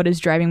what is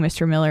driving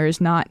Mr. Miller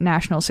is not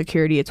national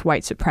security, it's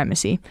white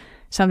supremacy,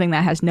 something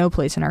that has no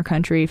place in our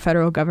country,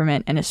 federal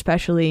government, and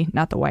especially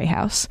not the White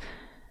House.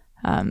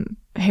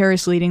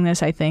 Harris leading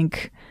this, I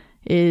think,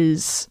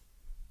 is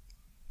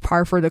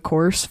par for the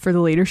course for the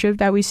leadership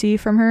that we see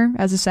from her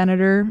as a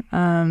senator.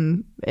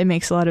 It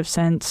makes a lot of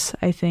sense,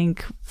 I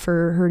think,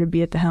 for her to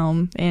be at the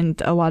helm, and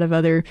a lot of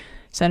other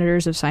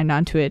senators have signed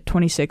on to it,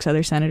 26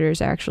 other senators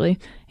actually,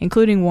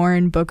 including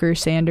Warren, Booker,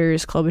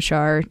 Sanders,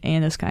 Klobuchar,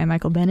 and this guy,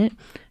 Michael Bennet,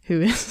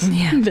 who is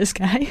this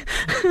guy.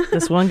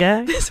 This one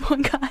guy? This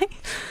one guy.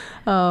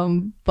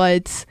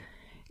 But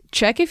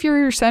check if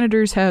your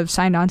senators have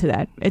signed on to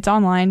that. It's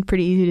online,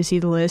 pretty easy to see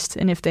the list,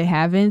 and if they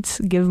haven't,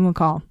 give them a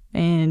call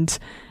and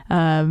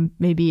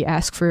maybe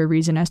ask for a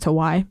reason as to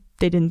why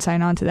they didn't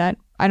sign on to that.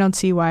 I don't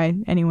see why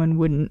anyone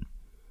wouldn't.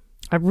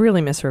 I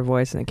really miss her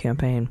voice in the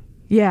campaign.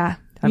 Yeah,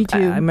 me too.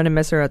 I'm going to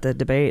miss her at the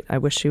debate. I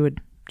wish she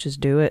would just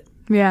do it.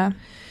 Yeah.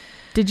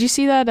 Did you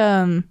see that?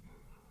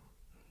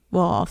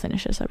 Well, I'll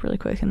finish this up really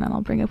quick and then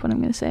I'll bring up what I'm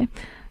going to say.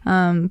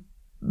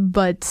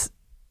 But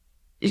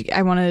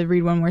I want to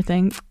read one more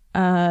thing.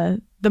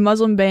 The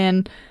Muslim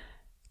ban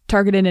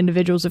targeted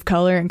individuals of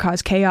color and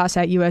caused chaos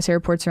at U.S.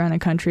 airports around the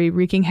country,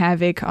 wreaking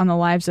havoc on the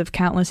lives of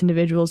countless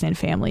individuals and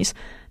families.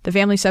 The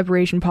family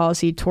separation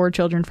policy tore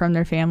children from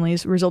their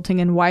families, resulting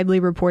in widely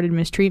reported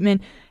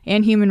mistreatment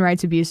and human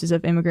rights abuses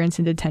of immigrants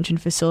in detention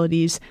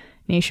facilities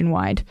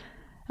nationwide.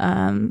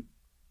 The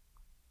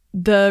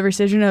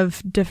rescission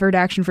of deferred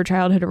action for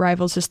childhood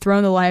arrivals has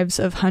thrown the lives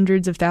of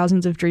hundreds of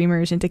thousands of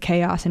dreamers into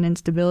chaos and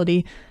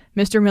instability.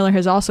 Mr. Miller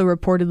has also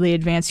reportedly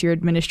advanced your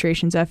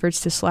administration's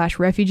efforts to slash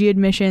refugee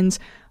admissions,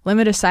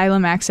 limit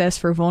asylum access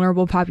for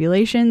vulnerable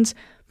populations,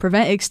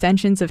 prevent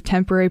extensions of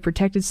temporary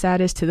protected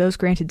status to those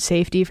granted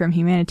safety from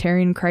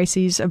humanitarian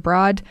crises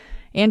abroad,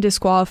 and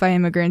disqualify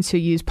immigrants who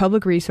use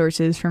public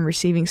resources from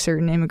receiving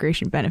certain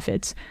immigration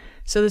benefits.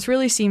 So this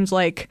really seems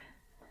like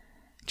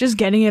just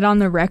getting it on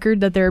the record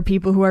that there are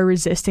people who are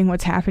resisting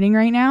what's happening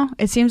right now.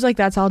 It seems like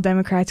that's all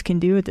Democrats can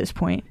do at this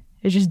point,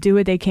 is just do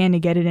what they can to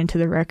get it into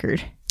the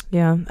record.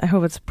 Yeah, I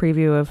hope it's a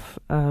preview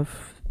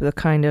of the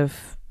kind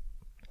of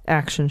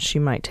action she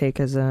might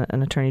take as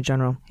an attorney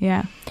general.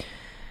 Yeah,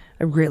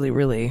 I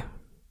really.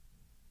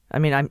 I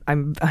mean,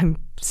 I'm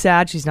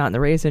sad she's not in the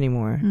race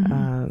anymore.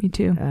 Mm-hmm. Me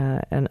too.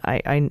 And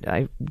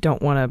I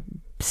don't want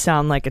to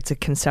sound like it's a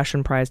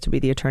concession prize to be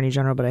the Attorney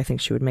General, but I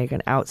think she would make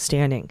an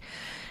outstanding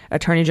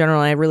Attorney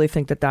General. And I really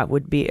think that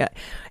would be,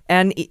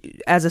 and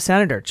as a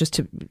senator, just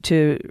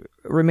to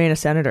remain a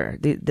senator,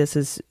 this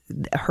is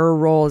her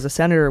role as a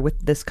senator with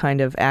this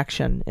kind of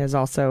action is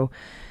also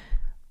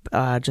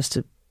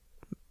she's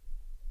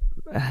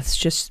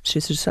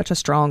just such a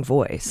strong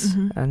voice.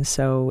 And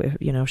so,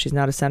 if she's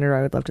not a senator,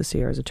 I would love to see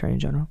her as Attorney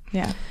General.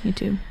 Yeah, me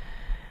too.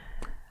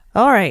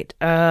 All right.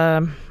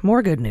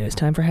 More good news.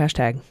 Time for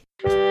hashtag.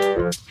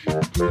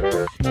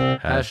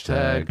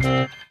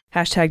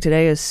 Hashtag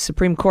today is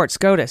Supreme Court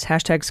SCOTUS.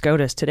 Hashtag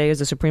SCOTUS. Today is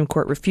the Supreme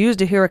Court refused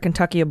to hear a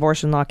Kentucky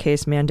abortion law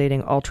case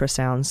mandating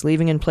ultrasounds,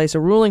 leaving in place a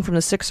ruling from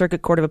the Sixth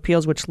Circuit Court of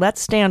Appeals which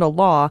lets stand a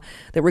law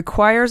that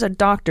requires a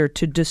doctor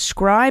to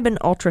describe an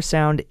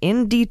ultrasound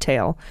in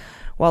detail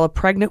while a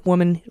pregnant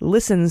woman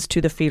listens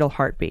to the fetal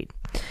heartbeat.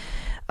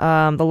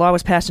 The law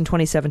was passed in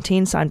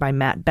 2017, signed by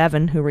Matt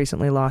Bevin, who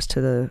recently lost to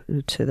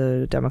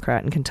the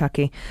Democrat in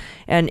Kentucky,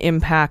 and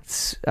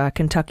impacts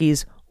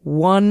Kentucky's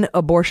one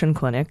abortion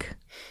clinic.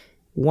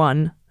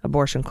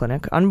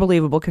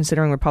 Unbelievable,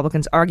 considering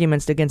Republicans'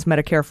 arguments against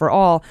Medicare for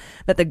All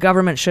that the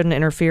government shouldn't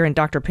interfere in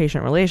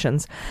doctor-patient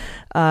relations.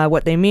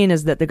 What they mean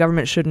is that the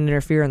government shouldn't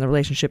interfere in the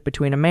relationship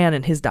between a man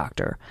and his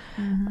doctor.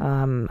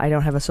 I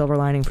don't have a silver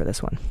lining for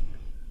this one.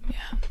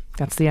 Yeah.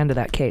 That's the end of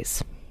that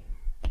case.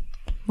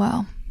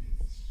 Wow.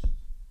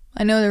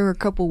 I know there were a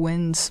couple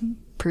wins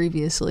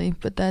previously,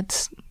 but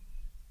that's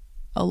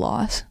a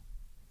loss.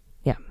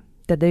 Yeah,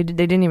 that they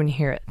didn't even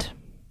hear it.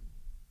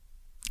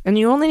 And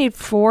you only need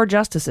 4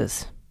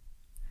 justices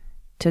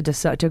to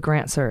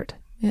grant cert.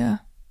 Yeah.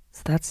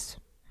 So that's...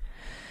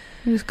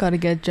 We just got to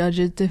get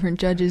different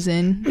judges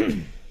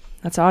in.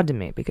 That's odd to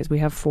me because we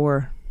have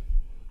 4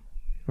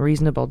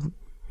 reasonable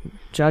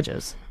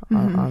judges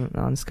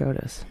on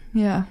SCOTUS.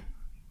 Yeah.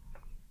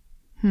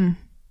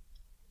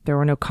 There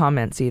were no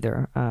comments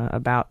either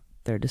about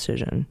their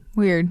decision.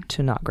 Weird.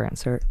 To not grant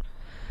cert.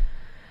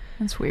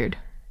 That's weird.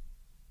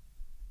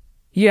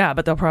 Yeah,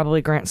 but they'll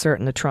probably grant cert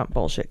in the Trump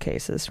bullshit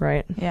cases,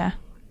 right? Yeah.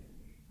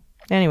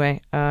 Anyway,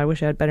 I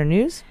wish I had better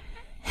news.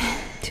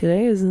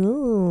 Today is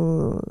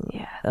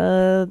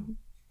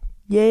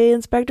yay,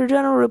 Inspector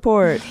General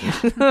report.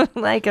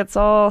 Like that's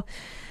all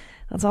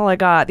I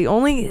got. The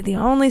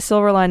only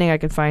silver lining I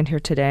could find here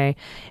today,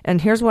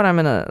 and here's what I'm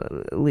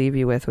gonna leave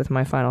you with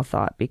my final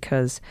thought,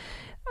 because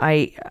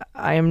I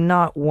am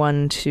not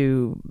one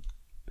to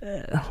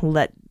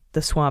let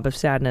the swamp of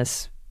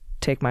sadness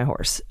take my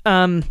horse.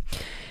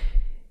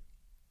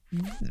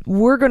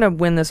 We're going to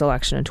win this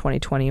election in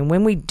 2020. And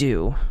when we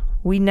do,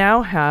 we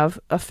now have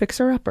a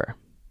fixer-upper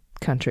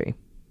country.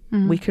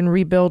 We can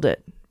rebuild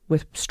it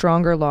with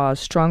stronger laws,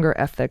 stronger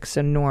ethics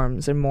and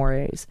norms and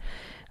mores,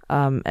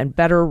 and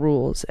better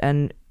rules,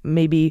 and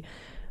maybe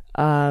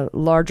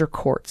larger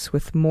courts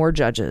with more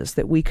judges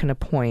that we can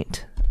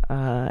appoint.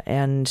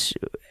 And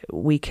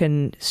we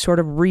can sort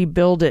of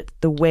rebuild it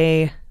the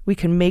way we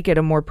can make it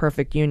a more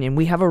perfect union.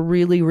 We have a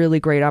really, really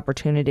great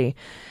opportunity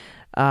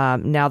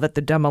now that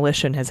the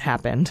demolition has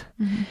happened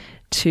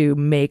to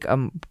make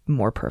a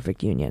more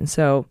perfect union.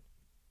 So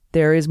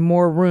there is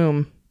more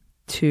room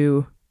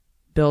to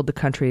build the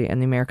country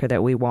and the America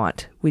that we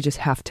want. We just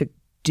have to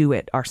do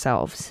it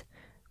ourselves.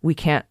 We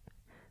can't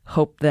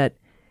hope that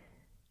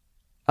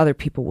other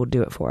people will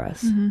do it for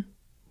us.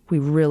 We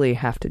really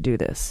have to do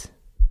this.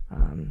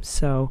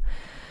 So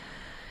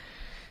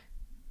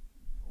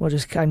I'm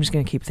just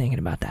going to keep thinking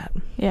about that.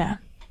 Yeah.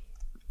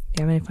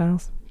 Do you have any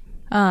finals?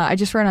 I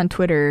just read on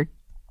Twitter,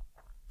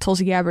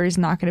 Tulsi Gabbard is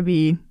not going to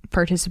be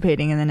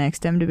participating in the next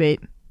Dem debate.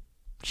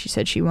 She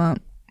said she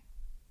won't.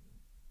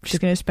 She's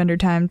going to spend her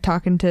time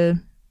talking to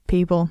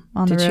people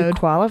on the road. Did she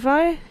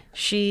qualify?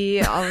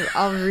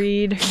 I'll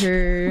read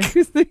her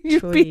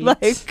You'd tweets. be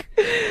like,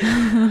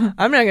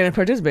 I'm not going to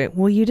participate.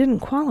 Well, you didn't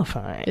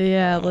qualify.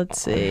 Yeah,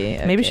 let's see.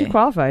 Maybe she Okay.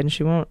 qualified and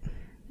she won't.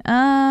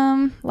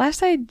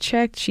 Last I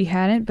checked, she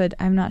hadn't, but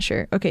I'm not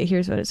sure. Okay,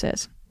 here's what it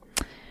says.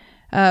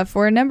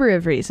 For a number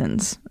of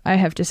reasons, I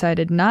have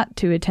decided not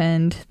to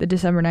attend the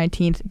December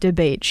 19th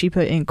debate, she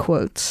put in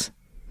quotes.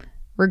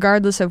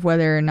 Regardless of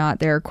whether or not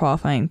there are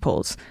qualifying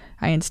polls,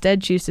 I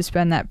instead choose to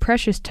spend that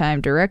precious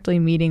time directly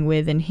meeting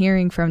with and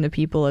hearing from the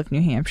people of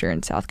New Hampshire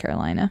and South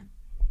Carolina.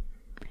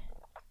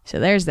 So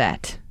there's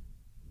that.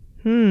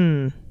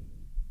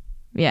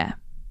 Yeah.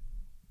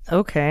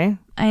 Okay.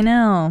 I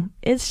know.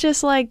 It's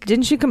just like...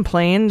 Didn't she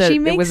complain that She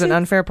it makes was an it-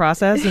 unfair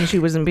process and she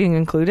wasn't being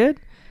included?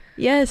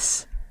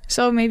 Yes.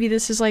 So maybe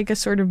this is like a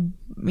sort of,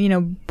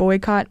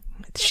 boycott.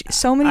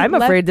 So many... I'm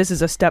afraid this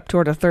is a step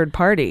toward a third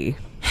party.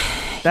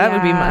 That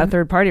would be Yeah. a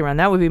third party run.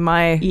 That would be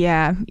my...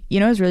 Yeah.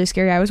 It's really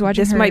scary. I was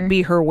watching This her... might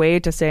be her way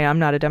to say, I'm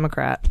not a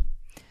Democrat.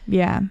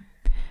 Yeah.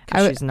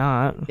 'Cause she's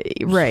not.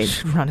 Right.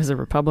 She'd run as a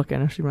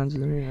Republican if she runs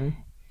as a...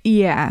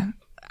 Yeah.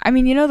 I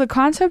mean, the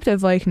concept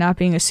of like not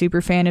being a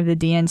super fan of the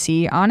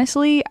DNC,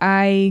 honestly,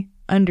 I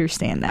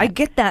understand that. I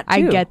get that too.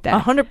 I get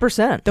that.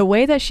 100%. The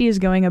way that she is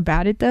going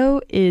about it,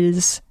 though,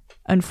 is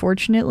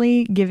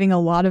unfortunately giving a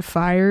lot of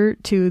fire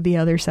to the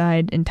other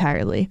side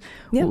entirely,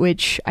 Yeah.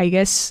 which I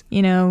guess,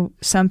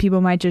 some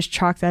people might just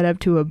chalk that up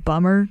to a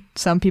bummer.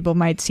 Some people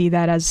might see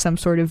that as some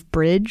sort of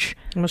bridge.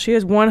 Well, she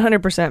is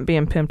 100%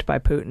 being pimped by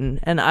Putin,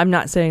 and I'm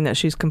not saying that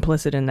she's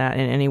complicit in that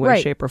in any way,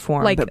 Right. shape, or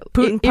form. Like, but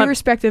Putin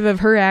irrespective of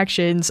her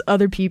actions,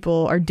 other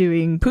people are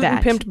doing Putin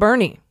that. pimped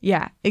Bernie,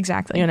 Yeah,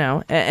 exactly.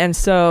 and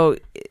so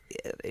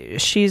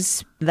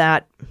she's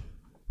that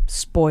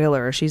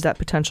spoiler. She's that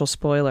potential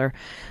spoiler.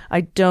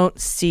 I don't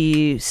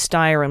see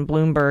Steyer and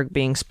Bloomberg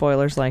being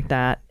spoilers like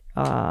that.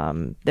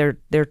 They're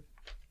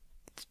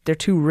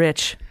too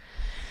rich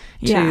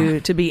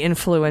to be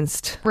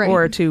influenced, Right.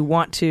 or to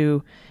want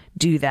to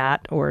do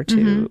that, or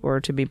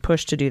to be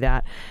pushed to do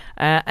that.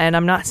 And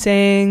I'm not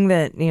saying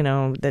that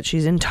that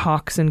she's in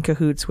talks and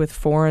cahoots with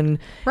foreign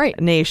Right.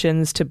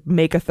 nations to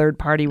make a third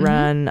party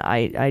run.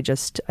 I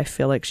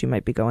feel like she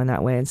might be going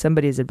that way, and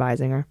somebody's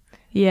advising her.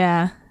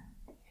 Yeah.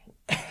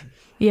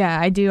 Yeah,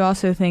 I do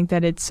also think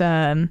that it's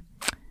kind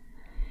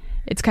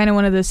of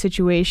one of those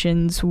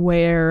situations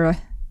where,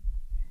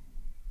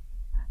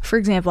 for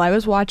example, I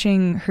was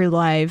watching her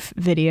live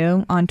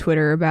video on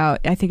Twitter about,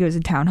 I think it was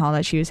a town hall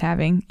that she was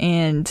having,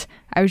 and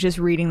I was just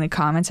reading the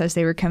comments as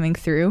they were coming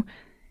through,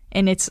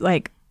 and it's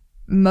like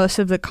most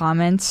of the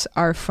comments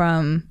are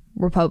from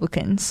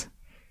Republicans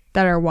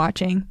that are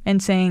watching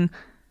and saying,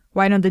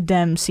 why don't the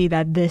Dems see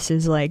that this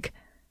is like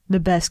the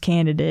best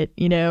candidate,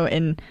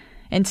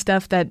 and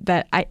stuff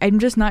that I'm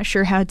just not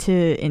sure how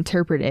to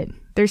interpret it.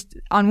 There's,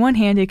 on one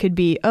hand, it could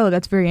be, oh,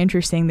 that's very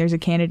interesting. There's a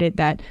candidate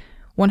that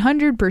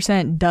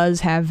 100% does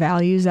have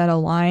values that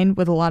align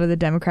with a lot of the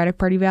Democratic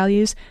Party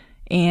values,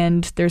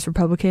 and there's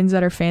Republicans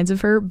that are fans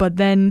of her. But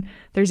then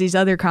there's these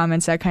other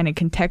comments that kind of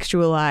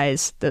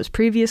contextualize those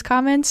previous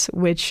comments,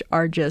 which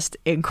are just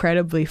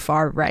incredibly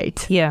far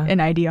right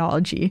in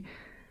ideology.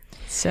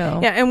 So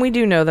yeah, and we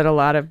do know that a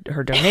lot of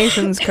her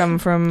donations come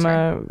from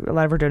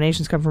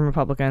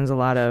Republicans. A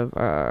lot of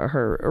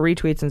her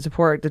retweets and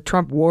support. The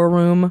Trump War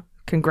Room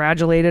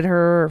congratulated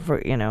her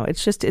for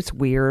it's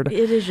weird.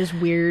 It is just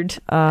weird.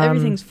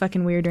 Everything's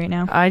fucking weird right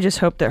now. I just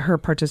hope that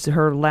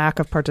her lack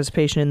of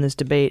participation in this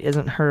debate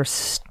isn't her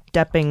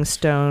stepping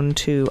stone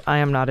to I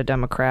am not a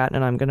Democrat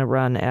and I'm going to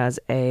run as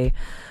a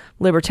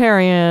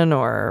libertarian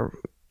or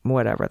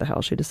whatever the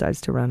hell she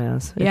decides to run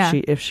as.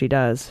 If she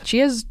does. She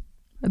has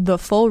the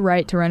full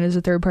right to run as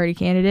a third party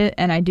candidate,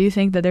 and I do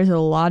think that there's a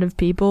lot of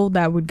people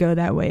that would go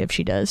that way if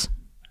she does.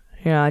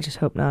 Yeah, I just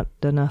hope not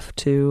enough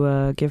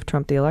to give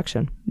Trump the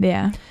election.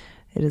 Yeah.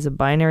 It is a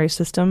binary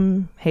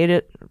system. Hate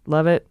it,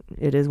 love it.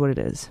 It is what it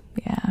is.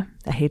 Yeah.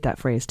 I hate that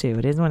phrase too.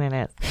 It is what it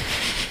is.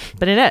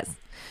 But it is.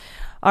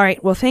 All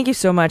right. Well, thank you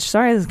so much.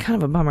 Sorry, this is kind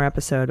of a bummer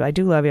episode. I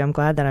do love you. I'm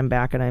glad that I'm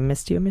back, and I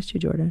missed you. I missed you,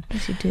 Jordan.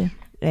 Yes, you too.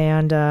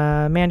 And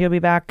Mandy will be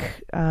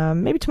back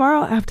maybe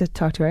tomorrow. I have to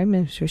talk to her.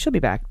 I'm sure she'll be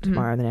back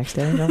tomorrow, the next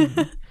day.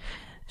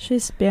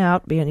 She's been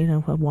out being, a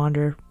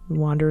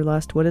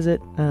wanderlust. What is it?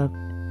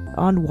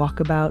 On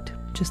walkabout,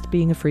 just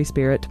being a free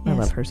spirit. Yes. I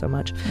love her so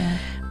much.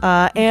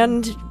 Yeah.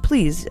 And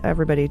please,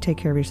 everybody, take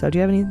care of yourself. Do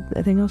you have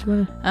anything else you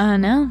want to?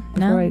 No.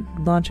 Before I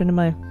launch into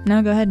my...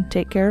 No, go ahead.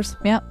 Take cares?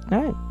 Yep.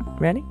 All right.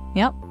 Ready?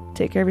 Yep.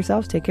 Take care of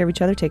yourselves. Take care of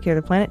each other. Take care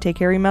of the planet. Take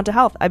care of your mental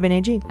health. I've been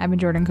AG. I've been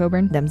Jordan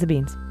Coburn. Them's the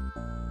beans.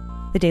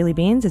 The Daily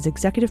Beans is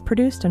executive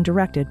produced and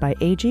directed by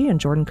AG and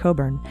Jordan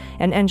Coburn,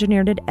 and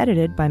engineered and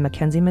edited by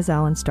Mackenzie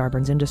Mazzell and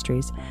Starburns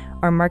Industries.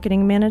 Our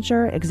marketing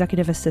manager,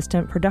 executive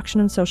assistant,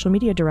 production and social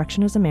media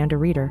direction is Amanda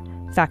Reeder.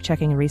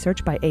 Fact-checking and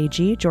research by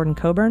AG, Jordan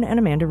Coburn, and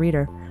Amanda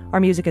Reeder. Our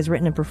music is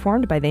written and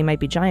performed by They Might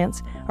Be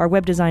Giants. Our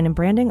web design and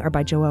branding are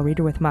by Joelle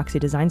Reeder with Moxie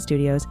Design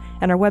Studios,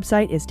 and our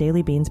website is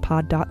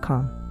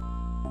dailybeanspod.com.